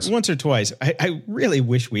once or twice. I really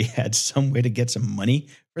wish we had some way to get some money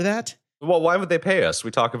for that. Well, why would they pay us? We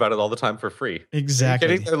talk about it all the time for free.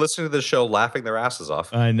 Exactly. They're listening to the show laughing their asses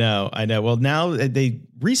off. I know. Well, now they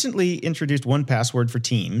recently introduced 1Password for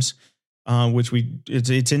Teams, which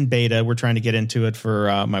it's in beta. We're trying to get into it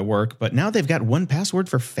for my work, but now they've got 1Password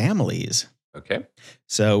for families. Okay.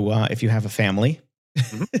 So if you have a family,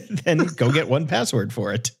 then go get 1Password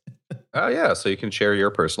for it. Oh, yeah. So you can share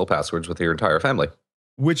your personal passwords with your entire family.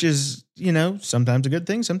 Which is, sometimes a good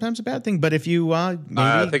thing, sometimes a bad thing. But if you I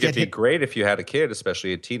think it'd be great if you had a kid,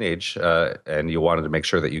 especially a teenage, and you wanted to make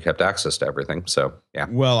sure that you kept access to everything. So, yeah.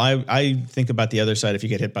 Well, I think about the other side if you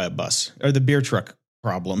get hit by a bus or the beer truck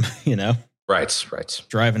problem, Right.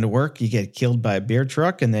 Driving to work, you get killed by a beer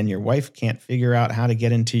truck, and then your wife can't figure out how to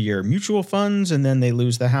get into your mutual funds, and then they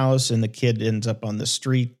lose the house, and the kid ends up on the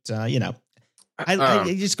street, I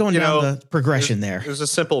just going down the progression there. There's a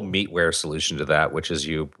simple meatware solution to that, which is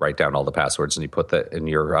you write down all the passwords and you put that in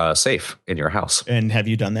your safe in your house. And have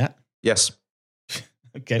you done that? Yes.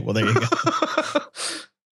 Okay, well, there you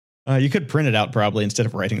go. You could print it out probably instead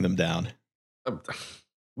of writing them down.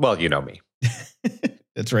 Well, you know me.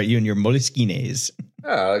 That's right. You and your Moleskines.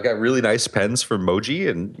 I got really nice pens for Moji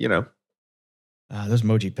and, those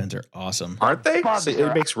Moji pens are awesome. Aren't they? So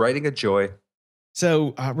it makes writing a joy.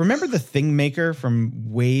 So remember the Thing Maker from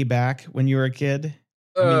way back when you were a kid?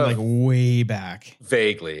 I mean, like way back.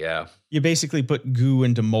 Vaguely, yeah. You basically put goo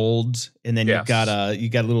into molds, and then you got a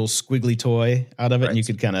little squiggly toy out of it, and you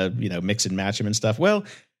could kind of mix and match them and stuff. Well,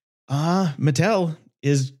 Mattel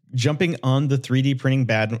is jumping on the 3D printing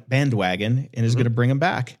bandwagon and is going to bring them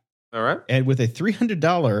back. All right, and with a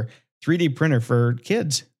 $300 3D printer for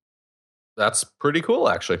kids. That's pretty cool,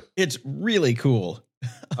 actually. It's really cool.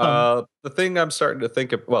 The thing I'm starting to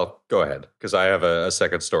think of, well, go ahead, because I have a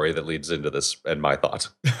second story that leads into this and my thought.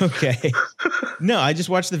 Okay. No, I just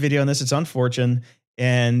watched the video on this. It's on Fortune,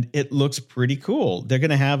 and it looks pretty cool. They're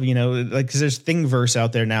going to have, because there's Thingiverse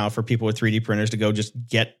out there now for people with 3D printers to go just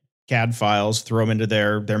get CAD files, throw them into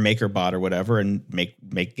their MakerBot or whatever, and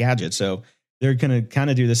make gadgets. So they're going to kind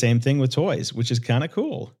of do the same thing with toys, which is kind of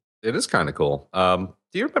cool. It is kind of cool.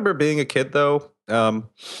 Do you remember being a kid, though?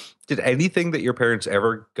 Did anything that your parents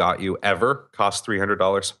ever got you ever cost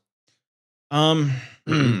 $300?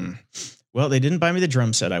 Well, they didn't buy me the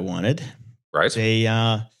drum set I wanted. Right. They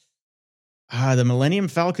the Millennium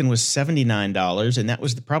Falcon was $79, and that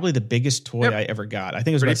was probably the biggest toy I ever got. I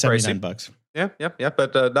think it was pretty about $79. Yeah,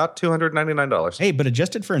 but not $299. Hey, but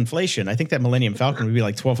adjusted for inflation, I think that Millennium Falcon would be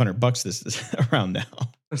like $1,200 this around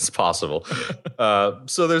now. It's possible.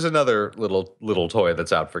 So there's another little toy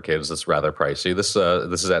that's out for kids that's rather pricey. This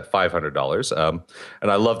is at $500.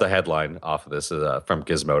 And I love the headline off of this from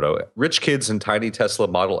Gizmodo. Rich kids and tiny Tesla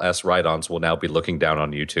Model S ride-ons will now be looking down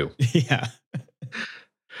on you too. Yeah.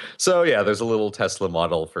 So yeah, there's a little Tesla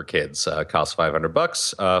model for kids. Costs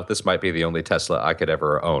 $500. This might be the only Tesla I could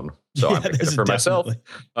ever own. So I'm picking it for myself.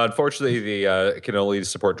 Unfortunately, it can only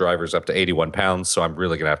support drivers up to 81 pounds. So I'm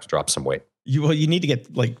really going to have to drop some weight. You need to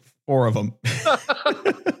get like 4 of them.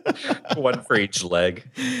 1 for each leg.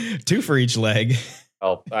 2 for each leg.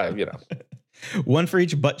 Oh, 1 for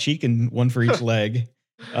each butt cheek and 1 for each leg.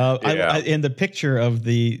 And the picture of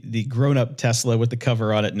the grown-up Tesla with the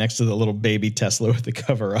cover on it next to the little baby Tesla with the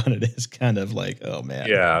cover on it is kind of like, oh man.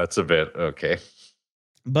 Yeah, it's a bit okay.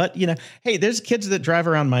 But hey, there's kids that drive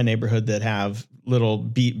around my neighborhood that have little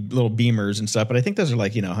Beamers and stuff, but I think those are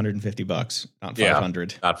like $150, not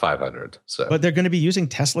 $500. Not $500. So, but they're going to be using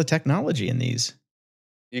Tesla technology in these.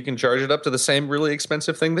 You can charge it up to the same really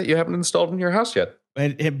expensive thing that you haven't installed in your house yet.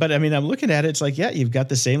 But I mean, I'm looking at it. It's like, yeah, you've got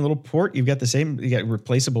the same little port. You got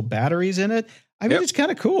replaceable batteries in it. I mean, It's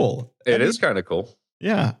kind of cool. It is kind of cool.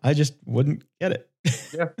 Yeah. I just wouldn't get it.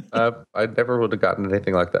 Yeah. I never would have gotten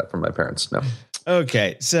anything like that from my parents. No.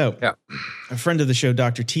 Okay. So a friend of the show,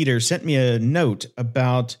 Dr. Teeter, sent me a note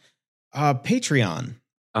about Patreon.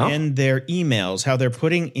 And their emails, how they're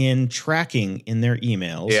putting in tracking in their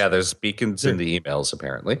emails. Yeah, there's beacons in the emails,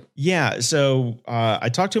 apparently. Yeah, so I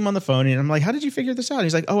talked to him on the phone, and I'm like, how did you figure this out? And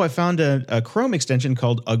he's like, I found a Chrome extension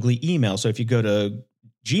called Ugly Email. So if you go to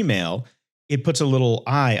Gmail, it puts a little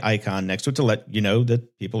eye icon next to it to let you know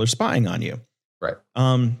that people are spying on you. Right.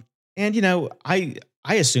 And, I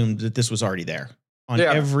assumed that this was already there on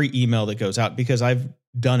every email that goes out because I've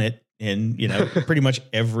done it in, pretty much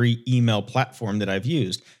every email platform that I've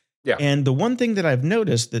used. Yeah. And the one thing that I've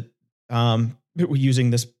noticed that using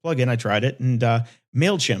this plugin, I tried it, and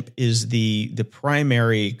MailChimp is the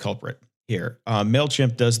primary culprit here.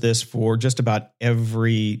 MailChimp does this for just about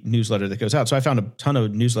every newsletter that goes out. So I found a ton of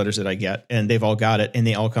newsletters that I get, and they've all got it, and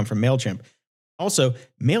they all come from MailChimp. Also,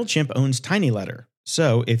 MailChimp owns TinyLetter.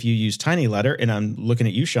 So if you use TinyLetter, and I'm looking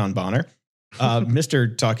at you, Sean Bonner,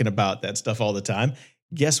 Mr. talking about that stuff all the time,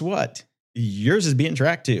 guess what? Yours is being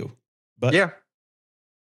tracked too. But yeah.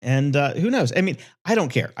 And who knows? I mean, I don't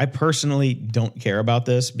care. I personally don't care about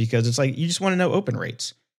this because it's like you just want to know open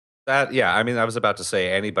rates. I was about to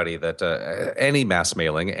say anybody that any mass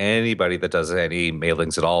mailing, anybody that does any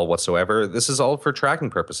mailings at all whatsoever, this is all for tracking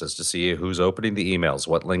purposes to see who's opening the emails,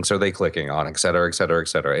 what links are they clicking on, et cetera, et cetera, et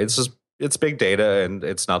cetera. It's big data, and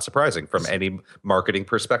it's not surprising from any marketing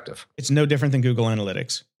perspective. It's no different than Google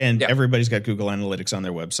Analytics, and everybody's got Google Analytics on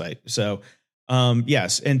their website. So,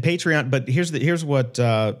 yes, and Patreon. But here's what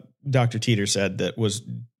Dr. Teeter said that was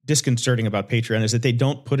disconcerting about Patreon is that they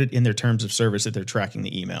don't put it in their terms of service that they're tracking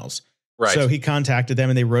the emails. Right. So he contacted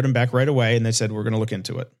them, and they wrote him back right away, and they said, we're going to look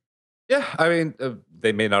into it. Yeah, I mean,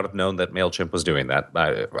 they may not have known that MailChimp was doing that.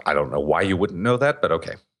 I don't know why you wouldn't know that, but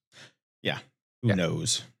okay. Yeah, who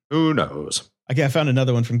knows? Who knows? Okay, I found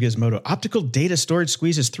another one from Gizmodo. Optical data storage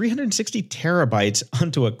squeezes 360 terabytes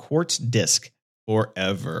onto a quartz disk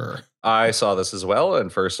forever. I saw this as well.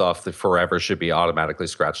 And first off, the forever should be automatically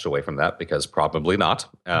scratched away from that because probably not.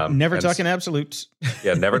 Never talking absolutes.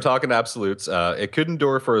 Yeah, never talking absolutes. It could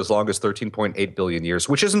endure for as long as 13.8 billion years,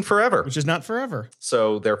 which isn't forever. Which is not forever.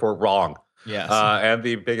 So therefore wrong. Yes. And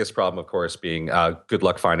the biggest problem, of course, being good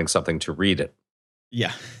luck finding something to read it.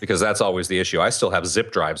 Yeah. Because that's always the issue. I still have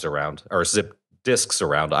zip drives around, or zip disks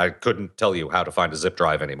around. I couldn't tell you how to find a zip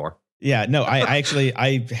drive anymore. Yeah, no, I actually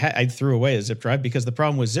I threw away a zip drive because the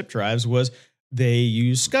problem with zip drives was they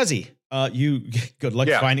use SCSI. Good luck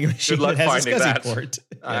finding a machine that has a SCSI port.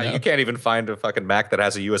 You can't even find a fucking Mac that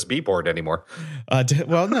has a USB port anymore.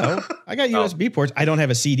 Well, no, I got USB ports. I don't have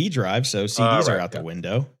a CD drive, so CDs are out the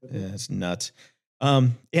window. Yeah, it's nuts.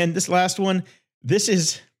 And this last one, this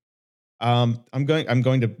is, I'm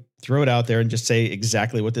going to throw it out there and just say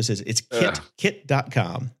exactly what this is. It's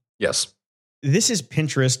kit.com. Yes. This is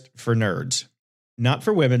Pinterest for nerds, not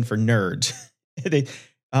for women, for nerds.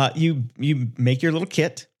 You make your little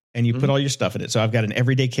kit and you put all your stuff in it. So I've got an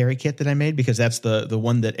everyday carry kit that I made because that's the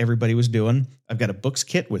one that everybody was doing. I've got a books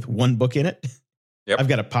kit with one book in it. Yep. I've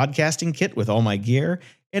got a podcasting kit with all my gear.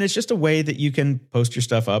 And it's just a way that you can post your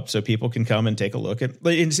stuff up so people can come and take a look at.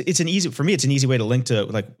 It's an easy way to link to,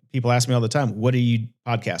 like, people ask me all the time, what do you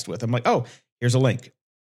podcast with? I'm like, oh, here's a link.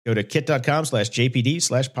 Go to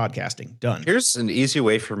kit.com/JPD/podcasting. Done. Here's an easy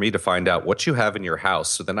way for me to find out what you have in your house.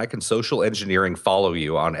 So then I can social engineering follow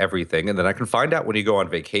you on everything. And then I can find out when you go on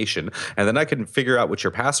vacation. And then I can figure out what your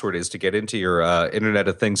password is to get into your Internet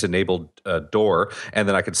of Things enabled door. And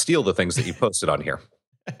then I can steal the things that you posted on here.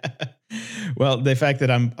 Well, the fact that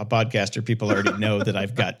I'm a podcaster, people already know that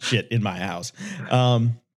I've got shit in my house. I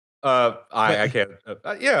can't.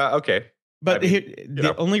 Yeah. Okay. But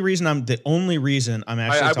the only reason I'm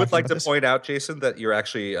actually I would like to point out, Jason, that you're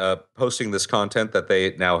actually posting this content that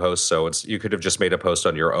they now host. So you could have just made a post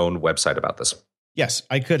on your own website about this. Yes,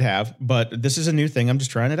 I could have, but this is a new thing. I'm just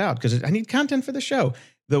trying it out because I need content for the show.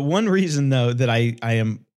 The one reason, though, that I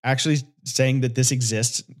am actually saying that this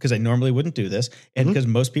exists, because I normally wouldn't do this, and because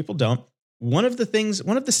most people don't. One of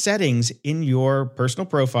the settings in your personal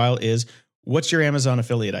profile is, what's your Amazon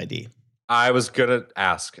affiliate ID? I was gonna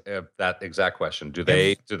ask that exact question. Do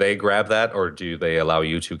they grab that, or do they allow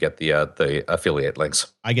you to get the affiliate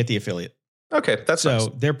links? I get the affiliate. Okay, that's so nice.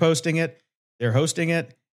 They're posting it, they're hosting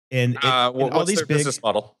it, and what's all these their big business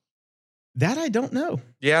model? That I don't know.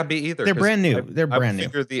 Yeah, me either. They're brand new. I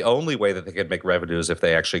figure the only way that they could make revenue is if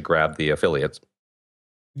they actually grab the affiliates.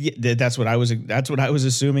 Yeah, that's what I was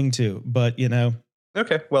assuming too. But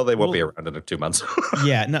okay, well, they won't be around in 2 months.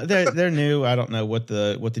 Yeah, no, they're new. I don't know what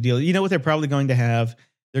the deal. You know what they're probably going to have?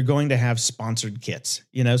 They're going to have sponsored kits.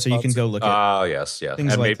 So you can go look at. Oh yes, things and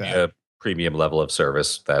like maybe that. A premium level of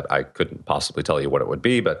service that I couldn't possibly tell you what it would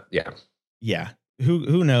be, but yeah.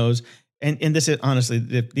 Who knows? And this is honestly,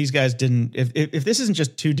 if these guys didn't, if this isn't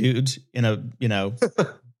just two dudes in a in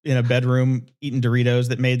a bedroom eating Doritos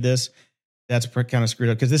that made this, that's kind of screwed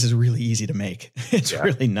up because this is really easy to make. It's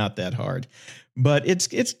really not that hard. But it's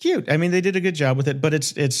cute. I mean, they did a good job with it, but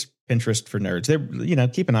it's Pinterest for nerds. They're,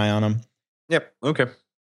 keep an eye on them. Yep. Okay.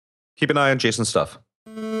 Keep an eye on Jason's stuff.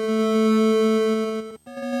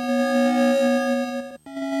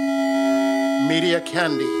 Media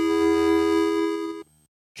candy.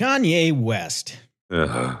 Kanye West.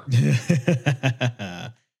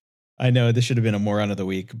 I know this should have been a moron of the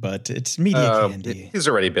week, but it's media candy. He's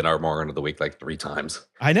already been our moron of the week like 3 times.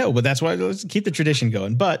 I know, but that's why let's keep the tradition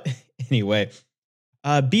going. But anyway,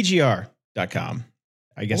 BGR.com.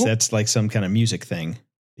 I guess that's like some kind of music thing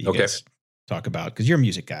that you guys talk about because you're a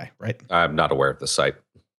music guy, right? I'm not aware of the site.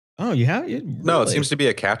 Oh, you have? Really? No, it seems to be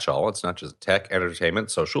a catch-all. It's not just tech,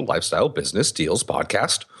 entertainment, social, lifestyle, business, deals,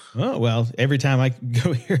 podcast. Oh, well, every time I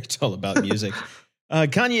go here, it's all about music.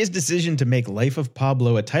 Kanye's decision to make Life of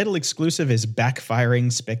Pablo a title exclusive is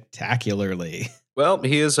backfiring spectacularly. Well,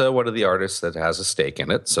 he is one of the artists that has a stake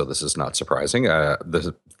in it, so this is not surprising.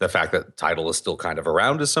 The fact that Tidal is still kind of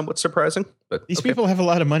around is somewhat surprising. But these people have a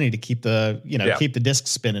lot of money to keep keep the disc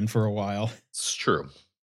spinning for a while. It's true.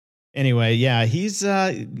 Anyway, yeah, he's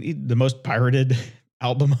the most pirated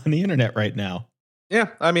album on the internet right now. Yeah,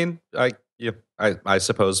 I mean, I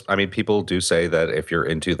suppose. I mean, people do say that if you're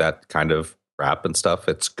into that kind of rap and stuff,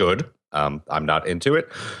 it's good. I'm not into it.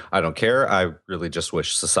 I don't care. I really just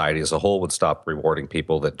wish society as a whole would stop rewarding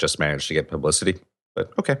people that just manage to get publicity.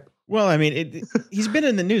 But okay. Well, I mean, he's been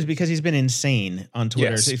in the news because he's been insane on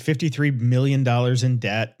Twitter. Yes. $53 million in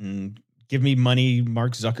debt and give me money,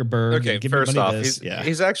 Mark Zuckerberg. Okay, give first me money off, this.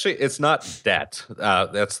 He's actually, it's not debt.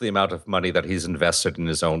 That's the amount of money that he's invested in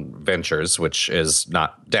his own ventures, which is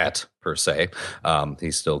not debt per se.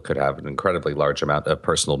 He still could have an incredibly large amount of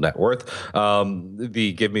personal net worth.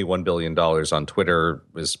 The give me $1 billion on Twitter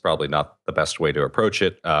is probably not the best way to approach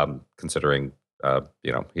it, considering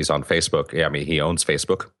he's on Facebook. Yeah, I mean, he owns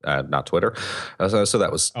Facebook, not Twitter. So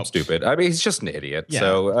that was stupid. I mean, he's just an idiot. Yeah.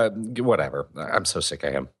 So whatever. I'm so sick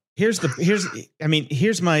of him.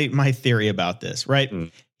 Here's my theory about this, right?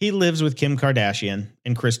 Mm. He lives with Kim Kardashian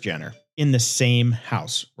and Kris Jenner in the same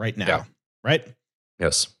house right now, right?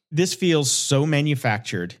 Yes. This feels so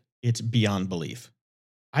manufactured, it's beyond belief.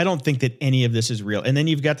 I don't think that any of this is real. And then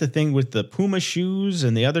you've got the thing with the Puma shoes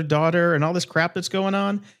and the other daughter and all this crap that's going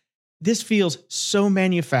on. This feels so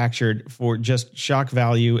manufactured for just shock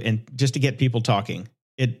value and just to get people talking.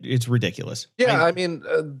 It's ridiculous. Yeah, I mean,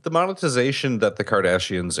 the monetization that the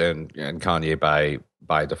Kardashians and Kanye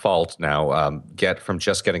by default now get from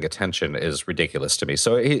just getting attention is ridiculous to me.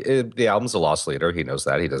 So the album's a loss leader. He knows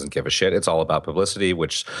that. He doesn't give a shit. It's all about publicity,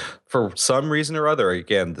 which for some reason or other,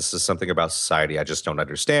 again, this is something about society I just don't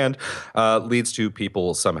understand, leads to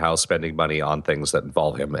people somehow spending money on things that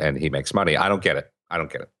involve him, and he makes money. I don't get it.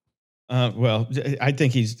 Well, I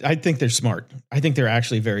think they're smart. I think they're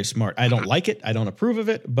actually very smart. I don't like it. I don't approve of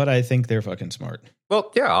it, but I think they're fucking smart.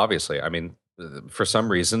 Well, yeah, obviously. I mean, for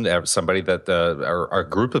some reason, somebody that or a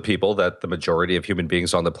group of people that the majority of human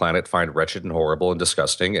beings on the planet find wretched and horrible and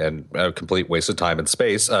disgusting and a complete waste of time and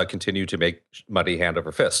space continue to make money hand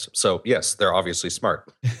over fist. So, yes, they're obviously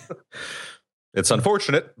smart. It's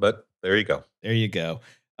unfortunate, but there you go. There you go.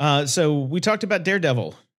 So we talked about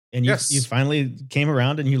Daredevil. And you finally came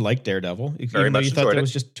around and you liked Daredevil, even though you thought there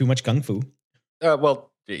was just too much kung fu.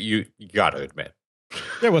 Well, you got to admit.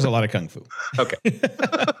 There was a lot of kung fu. Okay.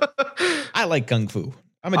 I like kung fu.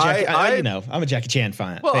 I'm a Jackie Chan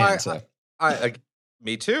fan.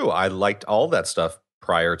 Me too. I liked all that stuff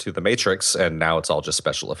prior to The Matrix, and now it's all just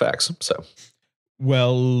special effects. So,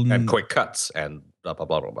 and quick cuts and blah, blah,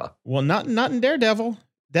 blah, blah, blah. Well, not in Daredevil.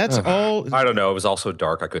 That's all. I don't know. It was also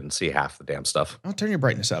dark. I couldn't see half the damn stuff. I'll turn your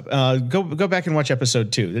brightness up. Go back and watch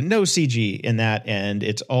episode 2. There's no CG in that, and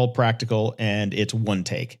it's all practical, and it's one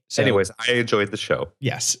take. So, anyways, I enjoyed the show.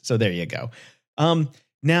 Yes. So there you go.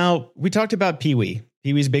 Now, we talked about Pee-wee.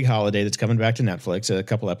 Pee-wee's Big Holiday that's coming back to Netflix a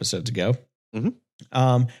couple episodes ago. Mm-hmm.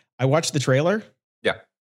 I watched the trailer. Yeah.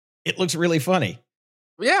 It looks really funny.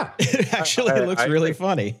 Yeah. It actually looks really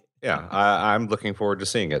funny. Yeah. I'm looking forward to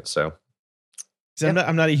seeing it, so.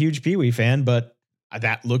 I'm not a huge Pee-wee fan, but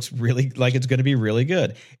that looks really like it's going to be really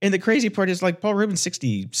good. And the crazy part is like Paul Rubin's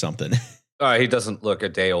 60 something. He doesn't look a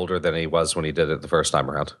day older than he was when he did it the first time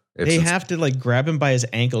around. They have to like grab him by his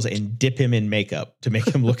ankles and dip him in makeup to make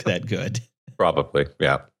him look that good. Probably.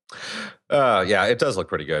 Yeah. Yeah, it does look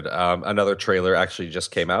pretty good. Another trailer actually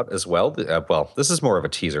just came out as well. This is more of a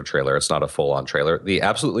teaser trailer. It's not a full on trailer. The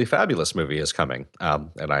Absolutely Fabulous movie is coming.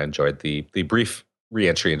 And I enjoyed the brief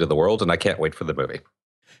re-entry into the world, and I can't wait for the movie.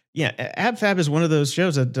 Yeah, Ab Fab is one of those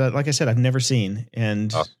shows that, like I said, I've never seen.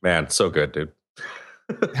 And oh man, so good, dude.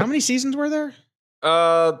 How many seasons were there?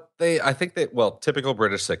 Typical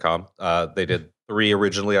British sitcom. They did 3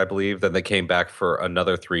 originally, I believe. Then they came back for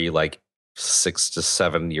another 3, like 6 to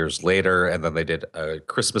 7 years later, and then they did a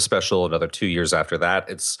Christmas special another 2 years after that.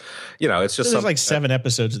 It's just so there's like 7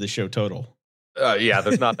 episodes of the show total. Yeah,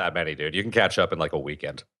 there's not that many, dude. You can catch up in like a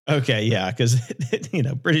weekend. Okay, yeah, because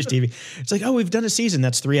British TV, it's like, oh, we've done a season.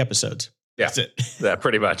 That's 3 episodes. Yeah, that's it. Yeah,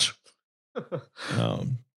 pretty much.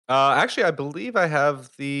 Actually, I believe I have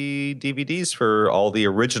the DVDs for all the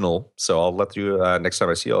original, so I'll let you next time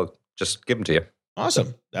I see you, I'll just give them to you.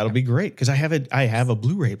 Awesome, that'll be great because I have a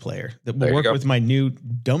Blu-ray player that will work with my new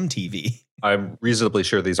dumb TV. I'm reasonably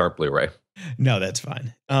sure these aren't Blu-ray. No, that's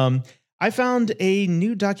fine. I found a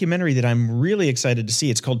new documentary that I'm really excited to see.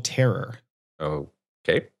 It's called Terror.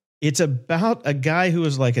 Okay. It's about a guy who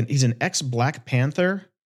is he's an ex-Black Panther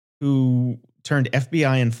who turned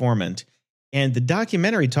FBI informant. And the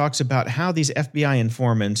documentary talks about how these FBI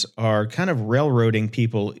informants are kind of railroading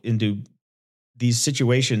people into these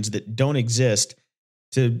situations that don't exist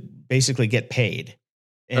to basically get paid.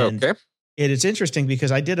 And it's interesting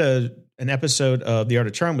because I did an episode of The Art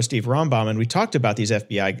of Charm with Steve Rombaum, and we talked about these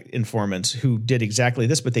FBI informants who did exactly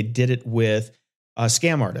this, but they did it with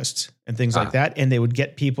scam artists and things like that. And they would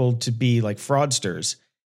get people to be like fraudsters.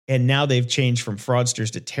 And now they've changed from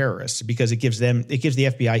fraudsters to terrorists because it gives the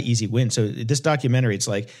FBI easy win. So this documentary, it's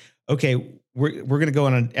like, okay, we're going to go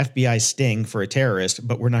on an FBI sting for a terrorist,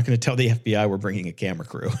 but we're not going to tell the FBI we're bringing a camera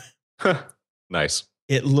crew. Nice.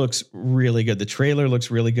 It looks really good. The trailer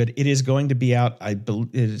looks really good. It is going to be out, I believe,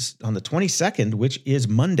 it is on the 22nd, which is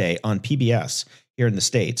Monday on PBS here in the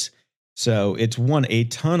States. So it's won a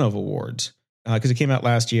ton of awards because it came out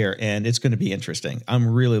last year, and it's going to be interesting.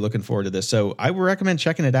 I'm really looking forward to this. So I would recommend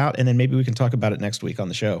checking it out, and then maybe we can talk about it next week on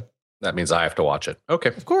the show. That means I have to watch it. Okay.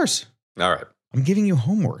 Of course. All right. I'm giving you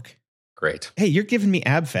homework. Great. Hey, you're giving me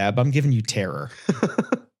Ab Fab. I'm giving you Terror.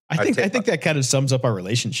 I think that kind of sums up our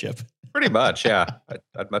relationship. Pretty much, yeah.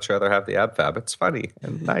 I'd much rather have the ab fab. It's funny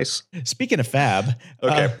and nice. Speaking of fab,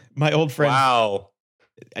 okay, my old friend. Wow.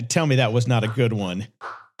 Tell me that was not a good one.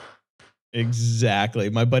 Exactly.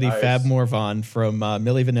 My buddy Nice. Fab Morvan from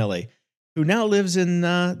Milli Vanilli, who now lives in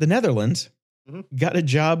the Netherlands, got a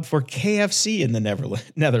job for KFC in the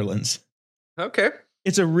Netherlands. Okay.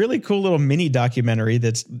 It's a really cool little mini documentary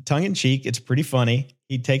that's tongue in cheek. It's pretty funny.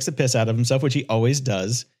 He takes the piss out of himself, which he always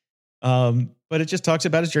does. But it just talks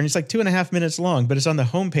about his journey. It's like 2.5 minutes long, but it's on the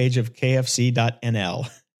homepage of kfc.nl.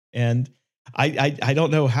 And I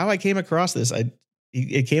don't know how I came across this.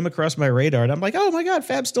 It came across my radar and I'm like, oh my God,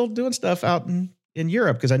 Fab's still doing stuff out in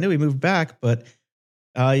Europe. Cause I knew he moved back, but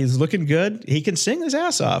he's looking good. He can sing his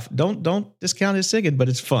ass off. Don't discount his singing, but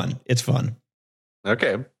it's fun. It's fun.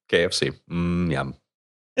 Okay. KFC. Yum.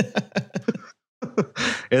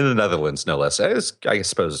 In the Netherlands, no less. I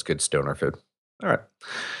suppose it's good stoner food. All right.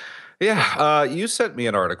 Yeah, you sent me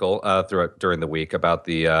an article during the week about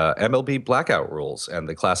the MLB blackout rules and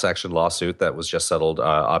the class action lawsuit that was just settled,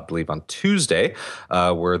 I believe, on Tuesday,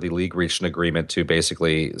 where the league reached an agreement to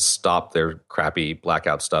basically stop their crappy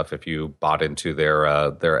blackout stuff if you bought into their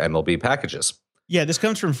MLB packages. Yeah, this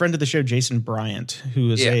comes from friend of the show, Jason Bryant, who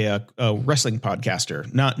is a wrestling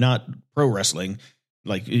podcaster, not pro wrestling,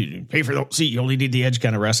 like you pay for the seat, you only need the edge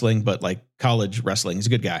kind of wrestling, but like college wrestling. He's a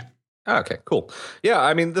good guy. Okay, cool. Yeah,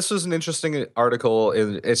 I mean, this was an interesting article.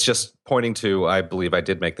 It's just pointing to, I believe I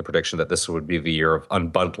did make the prediction that this would be the year of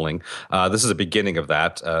unbundling. This is a beginning of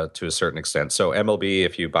that to a certain extent. So MLB,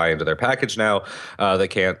 if you buy into their package now, they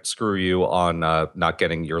can't screw you on not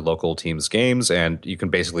getting your local team's games. And you can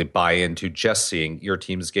basically buy into just seeing your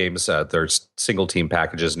team's games. There's single team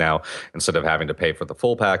packages now instead of having to pay for the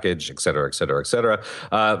full package, et cetera, et cetera, et cetera.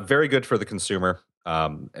 Very good for the consumer.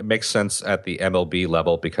 It makes sense at the MLB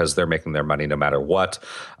level because they're making their money no matter what.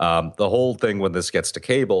 The whole thing when this gets to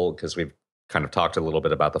cable, because we've kind of talked a little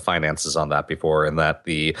bit about the finances on that before, and that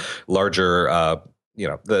the larger,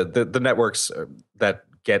 the networks that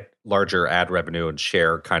get larger ad revenue and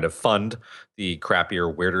share kind of fund the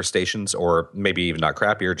crappier, weirder stations, or maybe even not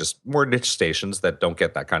crappier, just more niche stations that don't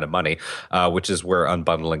get that kind of money, which is where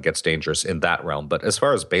unbundling gets dangerous in that realm. But as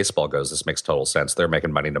far as baseball goes, this makes total sense. They're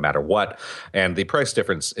making money no matter what. And the price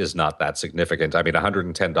difference is not that significant. I mean,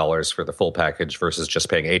 $110 for the full package versus just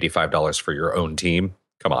paying $85 for your own team.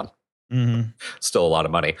 Come on. Mm-hmm. Still a lot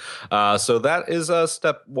of money. So that is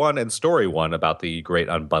step one and story one about the great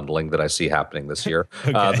unbundling that I see happening this year.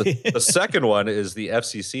 Okay. The second one is the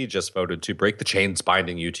FCC just voted to break the chains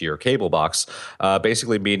binding you to your cable box,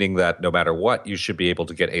 basically meaning that no matter what, you should be able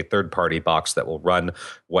to get a third-party box that will run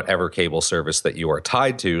whatever cable service that you are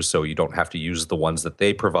tied to, so you don't have to use the ones that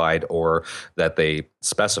they provide or that they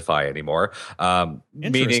specify anymore.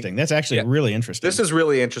 Interesting. That's actually really interesting. This is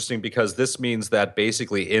really interesting because this means that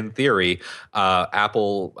basically, in theory, I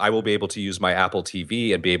will be able to use my Apple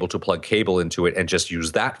TV and be able to plug cable into it and just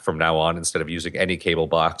use that from now on instead of using any cable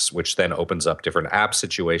box, which then opens up different app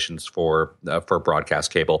situations for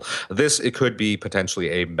broadcast cable. It could be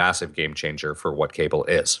potentially a massive game changer for what cable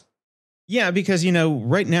is. Yeah, because,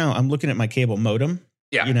 right now I'm looking at my cable modem.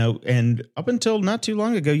 Yeah. And up until not too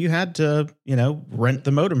long ago, you had to, rent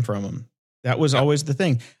the modem from them. That was always the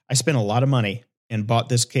thing. I spent a lot of money and bought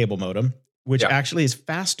this cable modem, which actually is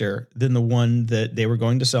faster than the one that they were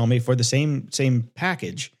going to sell me for the same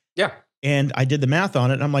package. Yeah. And I did the math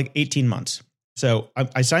on it and I'm like 18 months. So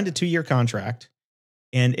I signed a 2-year contract.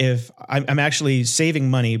 And if I'm actually saving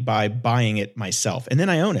money by buying it myself, and then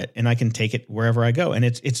I own it and I can take it wherever I go. And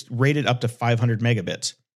it's rated up to 500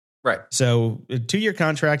 megabits. Right. So a 2-year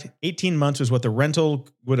contract, 18 months was what the rental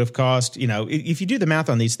would have cost. If you do the math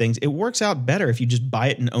on these things, it works out better if you just buy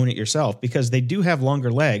it and own it yourself, because they do have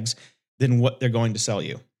longer legs than what they're going to sell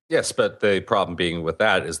you. Yes, but the problem being with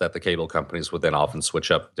that is that the cable companies would then often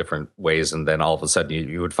switch up different ways, and then all of a sudden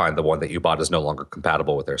you would find the one that you bought is no longer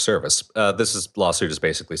compatible with their service. This lawsuit is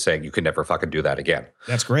basically saying you can never fucking do that again.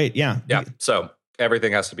 That's great. Yeah. Yeah. So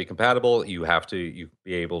everything has to be compatible. You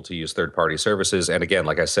be able to use third-party services. And again,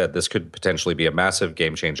 like I said, this could potentially be a massive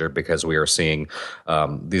game changer because we are seeing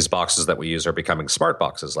these boxes that we use are becoming smart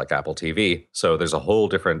boxes like Apple TV. So there's a whole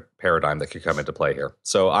different paradigm that could come into play here.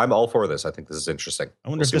 So I'm all for this. I think this is interesting. I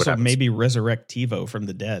wonder if this will maybe resurrect TiVo from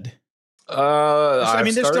the dead.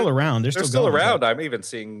 They're still around. They're still around. I'm even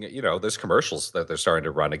seeing, there's commercials that they're starting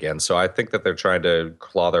to run again. So I think that they're trying to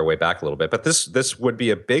claw their way back a little bit. But this would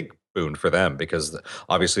be a big boon for them because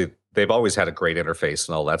obviously they've always had a great interface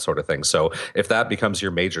and all that sort of thing. So if that becomes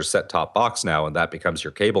your major set-top box now and that becomes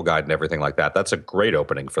your cable guide and everything like that, that's a great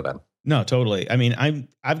opening for them. No, totally. I mean,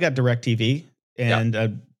 I've got DirecTV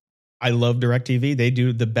and I love DirecTV. They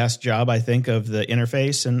do the best job, I think, of the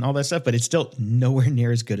interface and all that stuff, but it's still nowhere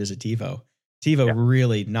near as good as a TiVo. TiVo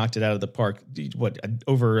really knocked it out of the park,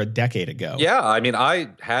 over a decade ago. Yeah, I mean, I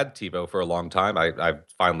had TiVo for a long time. I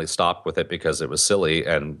finally stopped with it because it was silly,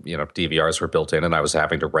 and DVRs were built in, and I was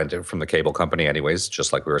having to rent it from the cable company anyways,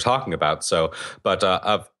 just like we were talking about. So, but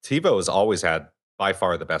TiVo has always had by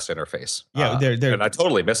far the best interface. Yeah, and I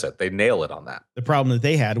totally miss it. They nail it on that. The problem that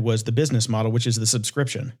they had was the business model, which is the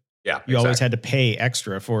subscription. Yeah, you always had to pay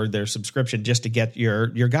extra for their subscription just to get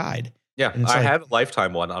your guide. Yeah, I had a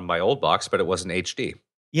Lifetime one on my old box, but it wasn't HD.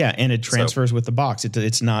 Yeah, and it transfers with the box.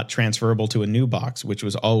 It's not transferable to a new box, which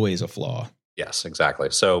was always a flaw. Yes,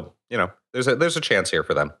 exactly. So, there's a chance here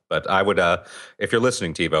for them. But I would, if you're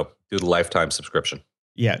listening, TiVo, do the Lifetime subscription.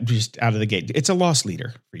 Yeah, just out of the gate. It's a loss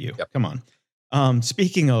leader for you. Yep. Come on.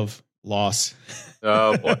 Speaking of loss.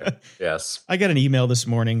 Oh, boy. Yes. I got an email this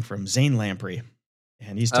morning from Zane Lamprey,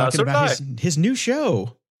 and he's talking about his new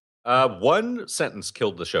show. One sentence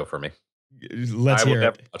killed the show for me. Let's hear it. I will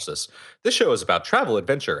never watch this. This show is about travel,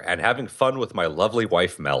 adventure, and having fun with my lovely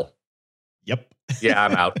wife, Mel. Yep. Yeah,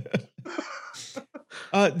 I'm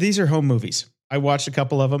out. These are home movies. I watched a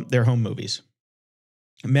couple of them. They're home movies.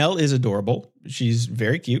 Mel is adorable. She's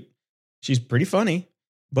very cute. She's pretty funny,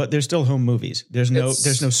 but they're still home movies. There's no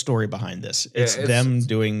story behind this. It's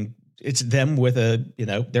them with their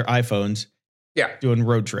iPhones. Yeah. Doing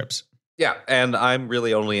road trips. Yeah, and I'm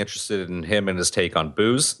really only interested in him and his take on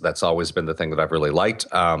booze. That's always been the thing that I've really liked.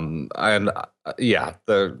 I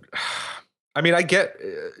get.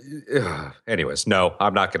 Anyways, no,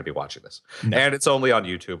 I'm not going to be watching this, and it's only on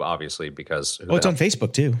YouTube, obviously, because it's on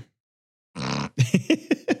Facebook too.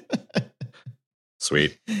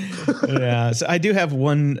 Sweet. Yeah, so I do have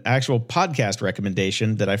one actual podcast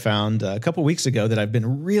recommendation that I found a couple weeks ago that I've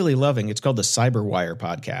been really loving. It's called the Cyberwire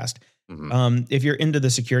podcast. Mm-hmm. If you're into the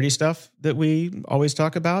security stuff that we always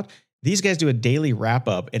talk about, these guys do a daily wrap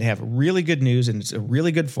up and have really good news, and it's a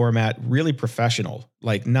really good format, really professional,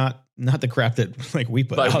 like not the crap that like we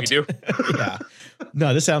put out. We do. Yeah.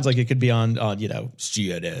 No, this sounds like it could be on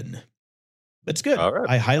CNN. But it's good. All right.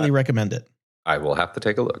 I highly recommend it. I will have to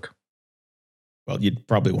take a look. Well, you'd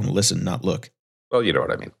probably want to listen, not look. Well, you know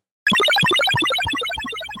what I mean.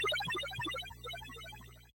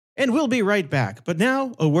 And we'll be right back. But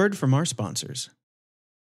now, a word from our sponsors.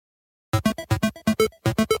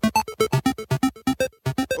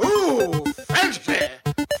 Ooh, fancy!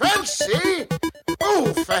 Fancy!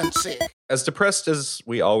 Ooh, fancy! As depressed as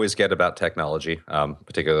we always get about technology,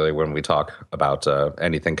 particularly when we talk about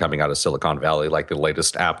anything coming out of Silicon Valley, like the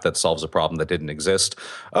latest app that solves a problem that didn't exist.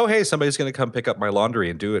 Oh, hey, somebody's going to come pick up my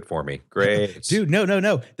laundry and do it for me. Great. Dude, no.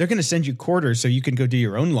 They're going to send you quarters so you can go do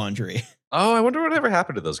your own laundry. Oh, I wonder what ever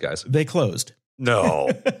happened to those guys. They closed. No.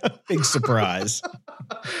 Big surprise.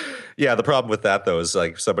 Yeah, the problem with that, though, is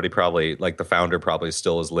like somebody probably, like the founder probably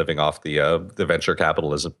still is living off the venture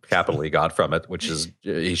capital he got from it, which is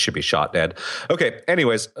he should be shot dead. Okay,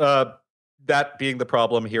 anyways, that being the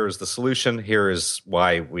problem, here is the solution. Here is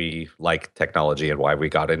why we like technology and why we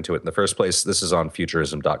got into it in the first place. This is on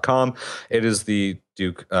futurism.com. It is the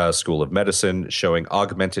Duke School of Medicine showing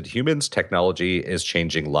augmented humans. Technology is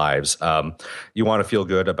changing lives. You want to feel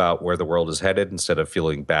good about where the world is headed instead of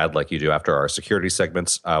feeling bad like you do after our security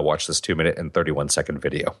segments. Watch this 2-minute and 31-second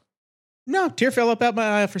video. No, tear fell up out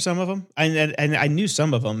my eye for some of them. And I knew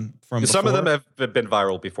some of them from Some before. of them have been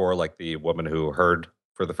viral before, like the woman who heard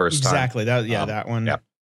for the first time. Exactly. That one. Yeah.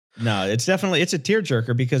 No, it's a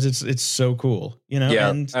tearjerker because it's so cool, Yeah,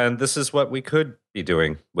 and this is what we could be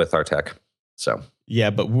doing with our tech. So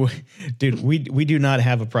yeah, but dude, we do not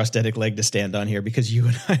have a prosthetic leg to stand on here because you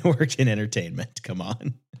and I work in entertainment. Come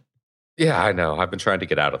on. Yeah, I know. I've been trying to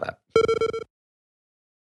get out of that.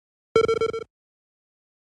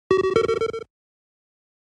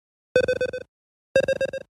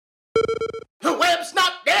 The web's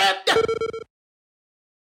not dead!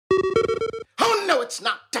 Oh, no, it's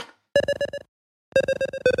not.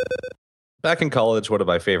 Back in college, one of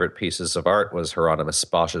my favorite pieces of art was Hieronymus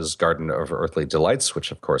Bosch's Garden of Earthly Delights,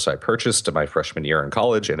 which, of course, I purchased in my freshman year in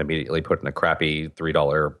college and immediately put in a crappy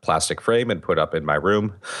 $3 plastic frame and put up in my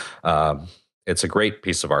room. It's a great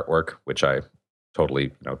piece of artwork, which I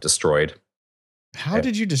totally destroyed. How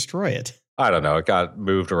did you destroy it? I don't know. It got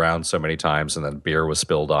moved around so many times and then beer was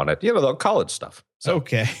spilled on it. The college stuff. So,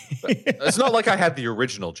 okay. It's not like I had the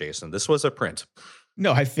original, Jason. This was a print.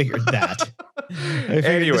 No, I figured that.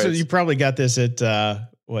 Anyways. You probably got this at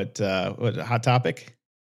what Hot Topic?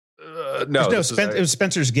 No, it was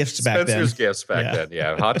Spencer's Gifts back then. Spencer's Gifts back then.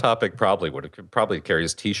 Yeah, Hot Topic probably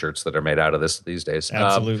carries T-shirts that are made out of this these days.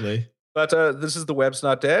 Absolutely. But this is The Web's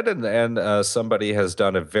Not Dead, and somebody has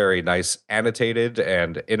done a very nice annotated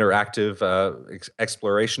and interactive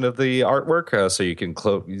exploration of the artwork, so you can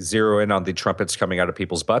zero in on the trumpets coming out of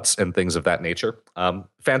people's butts and things of that nature.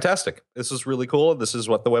 Fantastic. This is really cool. This is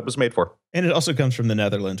what The Web was made for. And it also comes from the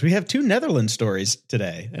Netherlands. We have 2 Netherlands stories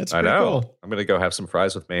today. That's pretty cool. I'm going to go have some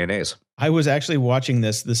fries with mayonnaise. I was actually watching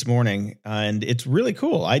this morning, and it's really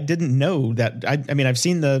cool. I didn't know that. I mean, I've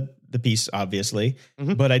seen the piece, obviously,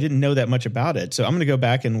 but I didn't know that much about it. So I'm going to go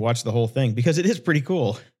back and watch the whole thing because it is pretty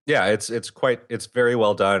cool. Yeah, it's very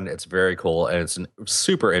well done. It's very cool. And it's a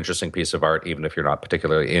super interesting piece of art, even if you're not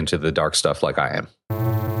particularly into the dark stuff like I am.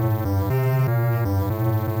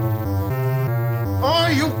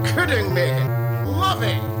 Are you kidding me?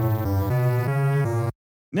 Loving.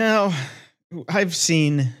 Now, I've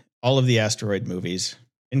seen all of the asteroid movies,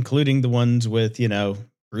 including the ones with,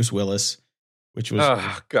 Bruce Willis, which was...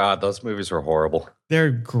 Oh, God, those movies were horrible.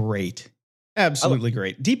 They're great. Absolutely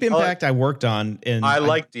great. Deep Impact I worked on. And I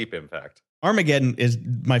like Deep Impact. Armageddon is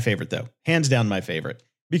my favorite, though. Hands down my favorite.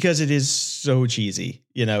 Because it is so cheesy.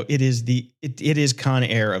 It is Con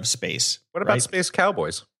Air of space. What about Space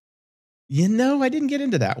Cowboys? I didn't get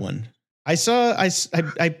into that one. I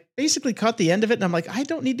basically caught the end of it, and I'm like, I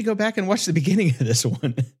don't need to go back and watch the beginning of this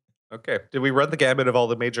one. Okay. Did we run the gamut of all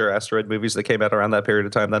the major asteroid movies that came out around that period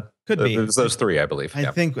of time then? Could be. It was those 3, I believe. I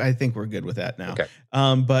think we're good with that now. Okay.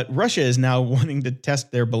 But Russia is now wanting to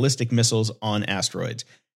test their ballistic missiles on asteroids.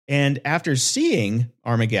 And after seeing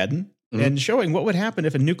Armageddon and showing what would happen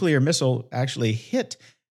if a nuclear missile actually hit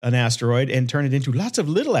an asteroid and turn it into lots of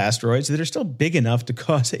little asteroids that are still big enough to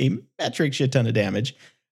cause a metric shit ton of damage,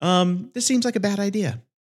 this seems like a bad idea.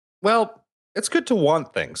 Well, it's good to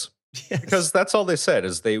want things. Yes. Because that's all they said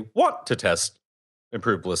is they want to test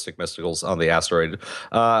improved ballistic missiles on the asteroid.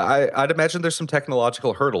 I'd imagine there's some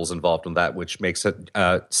technological hurdles involved in that, which makes it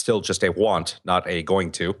still just a want, not a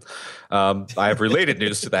going to. I have related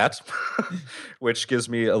news to that, which gives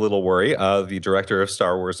me a little worry. The director of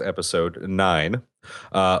Star Wars Episode 9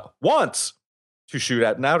 wants to shoot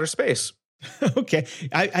at outer space. Okay.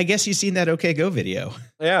 I guess you've seen that OK Go video.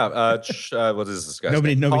 Yeah. What is this guy?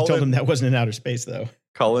 Nobody told him that wasn't in outer space, though.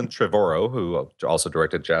 Colin Trevorrow, who also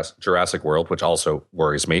directed Jurassic World, which also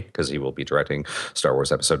worries me because he will be directing Star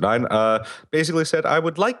Wars Episode 9, basically said, I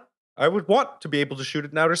would want to be able to shoot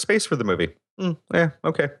it in outer space for the movie. Yeah,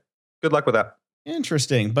 okay. Good luck with that.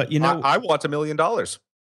 Interesting. But, I want $1 million.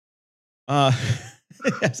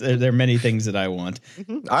 Yes, there are many things that I want.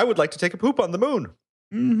 I would like to take a poop on the moon.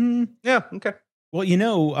 Yeah, okay.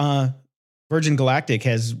 Well, Virgin Galactic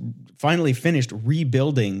has finally finished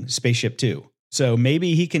rebuilding Spaceship Two. So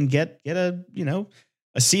maybe he can get a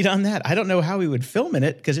seat on that. I don't know how he would film in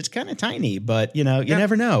it because it's kind of tiny, but you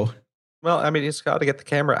never know. Well, I mean, he's got to get the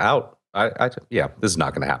camera out. This is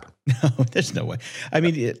not going to happen. No, there's no way. I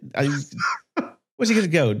mean, where's he going to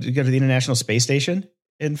go? To go to the International Space Station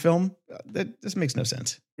and film? This makes no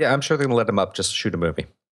sense. Yeah, I'm sure they're going to let him up just to shoot a movie.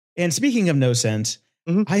 And speaking of no sense,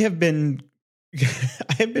 I have been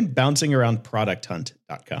bouncing around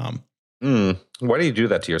producthunt.com. Why do you do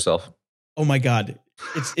that to yourself? Oh my God.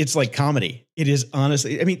 It's like comedy. It is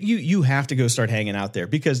honestly, I mean, you have to go start hanging out there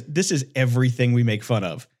because this is everything we make fun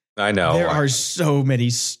of. I know. There are so many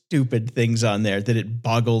stupid things on there that it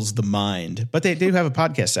boggles the mind, but they do have a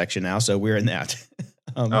podcast section now. So we're in that.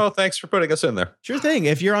 Thanks for putting us in there. Sure thing.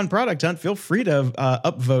 If you're on Product Hunt, feel free to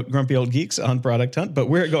upvote Grumpy Old Geeks on Product Hunt, but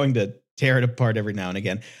we're going to tear it apart every now and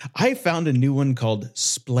again. I found a new one called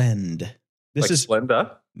Splend. This is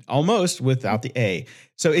Splenda? Almost without the A.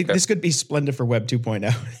 So this could be Splenda for Web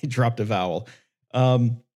 2.0. He dropped a vowel.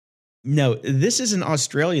 No, this is an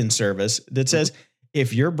Australian service that says,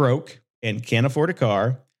 if you're broke and can't afford a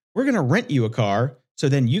car, we're going to rent you a car so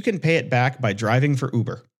then you can pay it back by driving for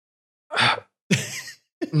Uber.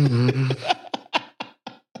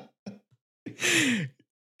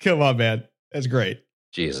 Come on, man. That's great.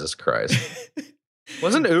 Jesus Christ.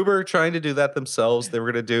 Wasn't Uber trying to do that themselves? They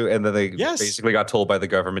were going to do, and then they basically got told by the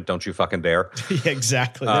government, don't you fucking dare. Yeah,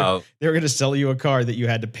 exactly. They were going to sell you a car that you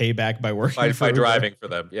had to pay back by working by driving for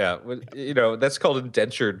them. Yeah. That's called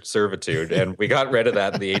indentured servitude. And we got rid of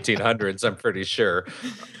that in the 1800s, I'm pretty sure.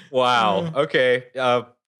 Wow. Okay. Yeah.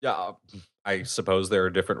 I suppose there are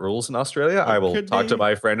different rules in Australia. I will talk to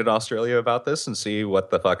my friend in Australia about this and see what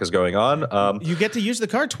the fuck is going on. You get to use the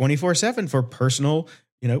car 24/7 for personal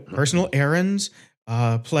errands,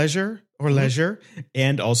 pleasure or leisure,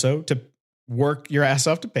 and also to work your ass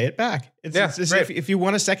off to pay it back. If you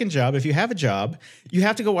want a second job, if you have a job, you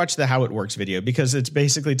have to go watch the How It Works video because it's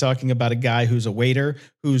basically talking about a guy who's a waiter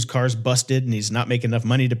whose car's busted and he's not making enough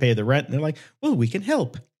money to pay the rent. And they're like, well, we can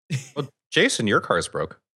help. Well, Jason, your car's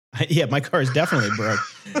broke. Yeah, my car is definitely broke.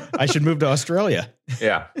 I should move to Australia.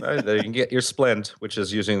 Yeah, there you can get your Splend, which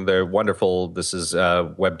is using their wonderful, this is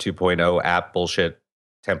Web 2.0 app bullshit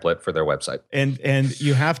template for their website. And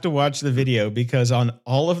you have to watch the video because on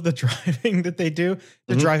all of the driving that they do,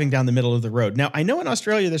 they're driving down the middle of the road. Now, I know in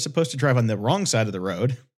Australia they're supposed to drive on the wrong side of the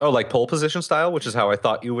road. Oh, like pole position style, which is how I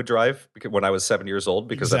thought you would drive when I was 7 years old,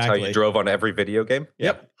 because that's how you drove on every video game.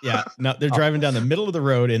 Yep. Yeah. No, they're driving down the middle of the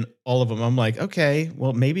road in all of them. I'm like, okay,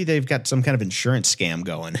 well, maybe they've got some kind of insurance scam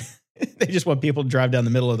going. They just want people to drive down the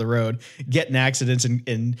middle of the road, get in accidents,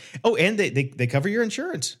 and they cover your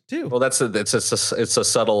insurance too. Well, it's a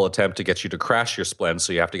subtle attempt to get you to crash your Splend,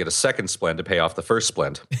 so you have to get a second Splend to pay off the first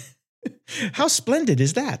Splend. How splendid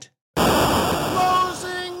is that?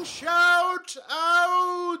 Closing shout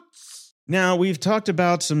outs. Now, we've talked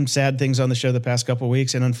about some sad things on the show the past couple of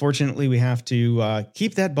weeks, and unfortunately, we have to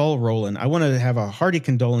keep that ball rolling. I want to have a hearty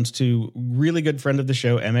condolence to really good friend of the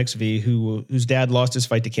show, MXV, whose dad lost his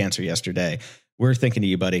fight to cancer yesterday. We're thinking of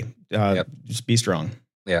you, buddy. Just be strong.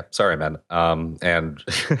 Yeah, sorry, man. And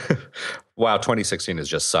wow, 2016 is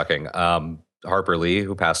just sucking. Harper Lee,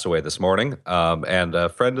 who passed away this morning, and a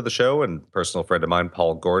friend of the show and personal friend of mine,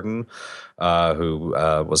 Paul Gordon, who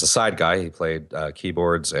was a side guy. He played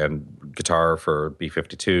keyboards and guitar for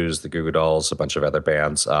B-52s, the Goo Goo Dolls, a bunch of other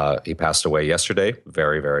bands. He passed away yesterday,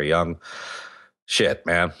 very, very young. Shit,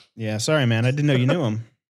 man. Yeah, sorry, man. I didn't know you knew him.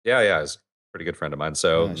 Yeah, he's a pretty good friend of mine.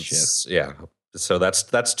 So, yeah. So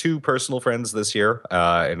that's two personal friends this year,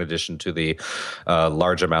 in addition to the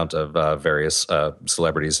large amount of various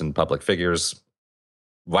celebrities and public figures.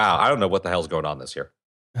 Wow, I don't know what the hell's going on this year.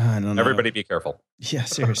 I don't know. Everybody be careful. Yeah,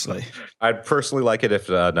 seriously. I'd personally like it if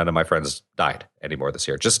none of my friends died anymore this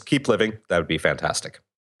year. Just keep living. That would be fantastic.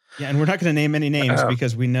 Yeah, and we're not going to name any names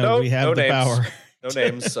because we know we have the power. No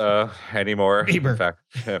names anymore. Bieber. In fact,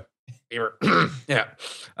 Bieber. Yeah.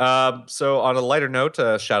 So on a lighter note,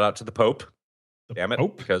 shout out to the Pope. Damn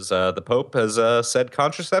it, because the Pope has said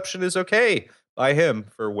contraception is okay by him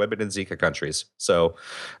for women in Zika countries. So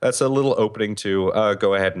that's a little opening to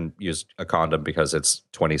go ahead and use a condom because it's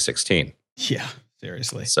 2016. Yeah,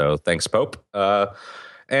 seriously. So thanks, Pope.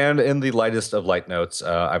 And in the lightest of light notes,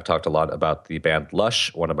 I've talked a lot about the band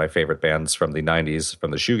Lush, one of my favorite bands from the 90s,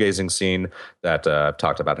 from the shoegazing scene, that I've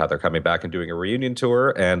talked about how they're coming back and doing a reunion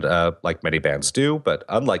tour. And like many bands do, but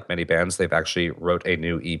unlike many bands, they've actually wrote a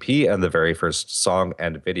new EP, and the very first song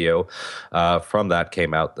and video from that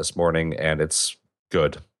came out this morning, and it's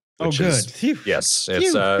good. Good. Yes,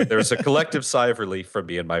 it's there's a collective sigh of relief from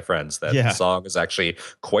me and my friends that the song is actually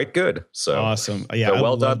quite good. So awesome. Yeah, so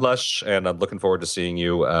well done, Lush, and I'm looking forward to seeing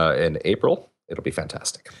you in April. It'll be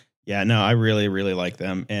fantastic. Yeah, no, I really, really like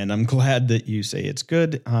them, and I'm glad that you say it's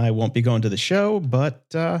good. I won't be going to the show, but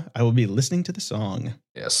I will be listening to the song.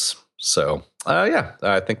 Yes. So,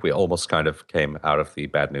 I think we almost kind of came out of the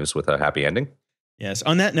bad news with a happy ending. Yes.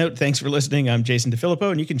 On that note, thanks for listening. I'm Jason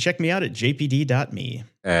DeFilippo, and you can check me out at jpd.me.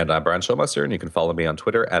 And I'm Brian Schulmeister, and you can follow me on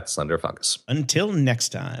Twitter at SlenderFungus. Until next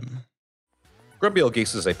time. Grumpy Old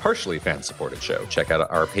Geeks is a partially fan-supported show. Check out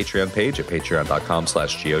our Patreon page at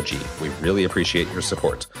patreon.com/GOG. We really appreciate your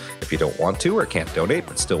support. If you don't want to or can't donate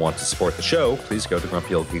but still want to support the show, please go to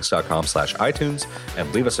grumpyoldgeeks.com/iTunes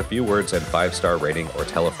and leave us a few words and 5-star rating, or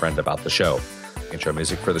tell a friend about the show. Intro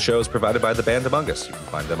music for the show is provided by the band Among Us. You can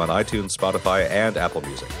find them on iTunes, Spotify, and Apple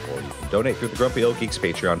Music. Or you can donate through the Grumpy Old Geeks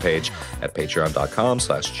Patreon page at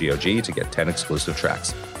patreon.com/GOG to get 10 exclusive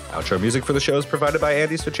tracks. Outro music for the show is provided by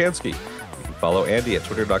Andy Stochansky. You can follow Andy at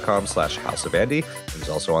twitter.com/houseofandy. He's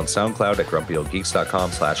also on SoundCloud at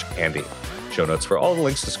grumpyoldgeeks.com/Andy. Show notes for all the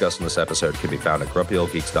links discussed in this episode can be found at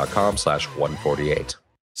grumpyoldgeeks.com/148.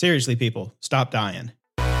 Seriously, people, stop dying.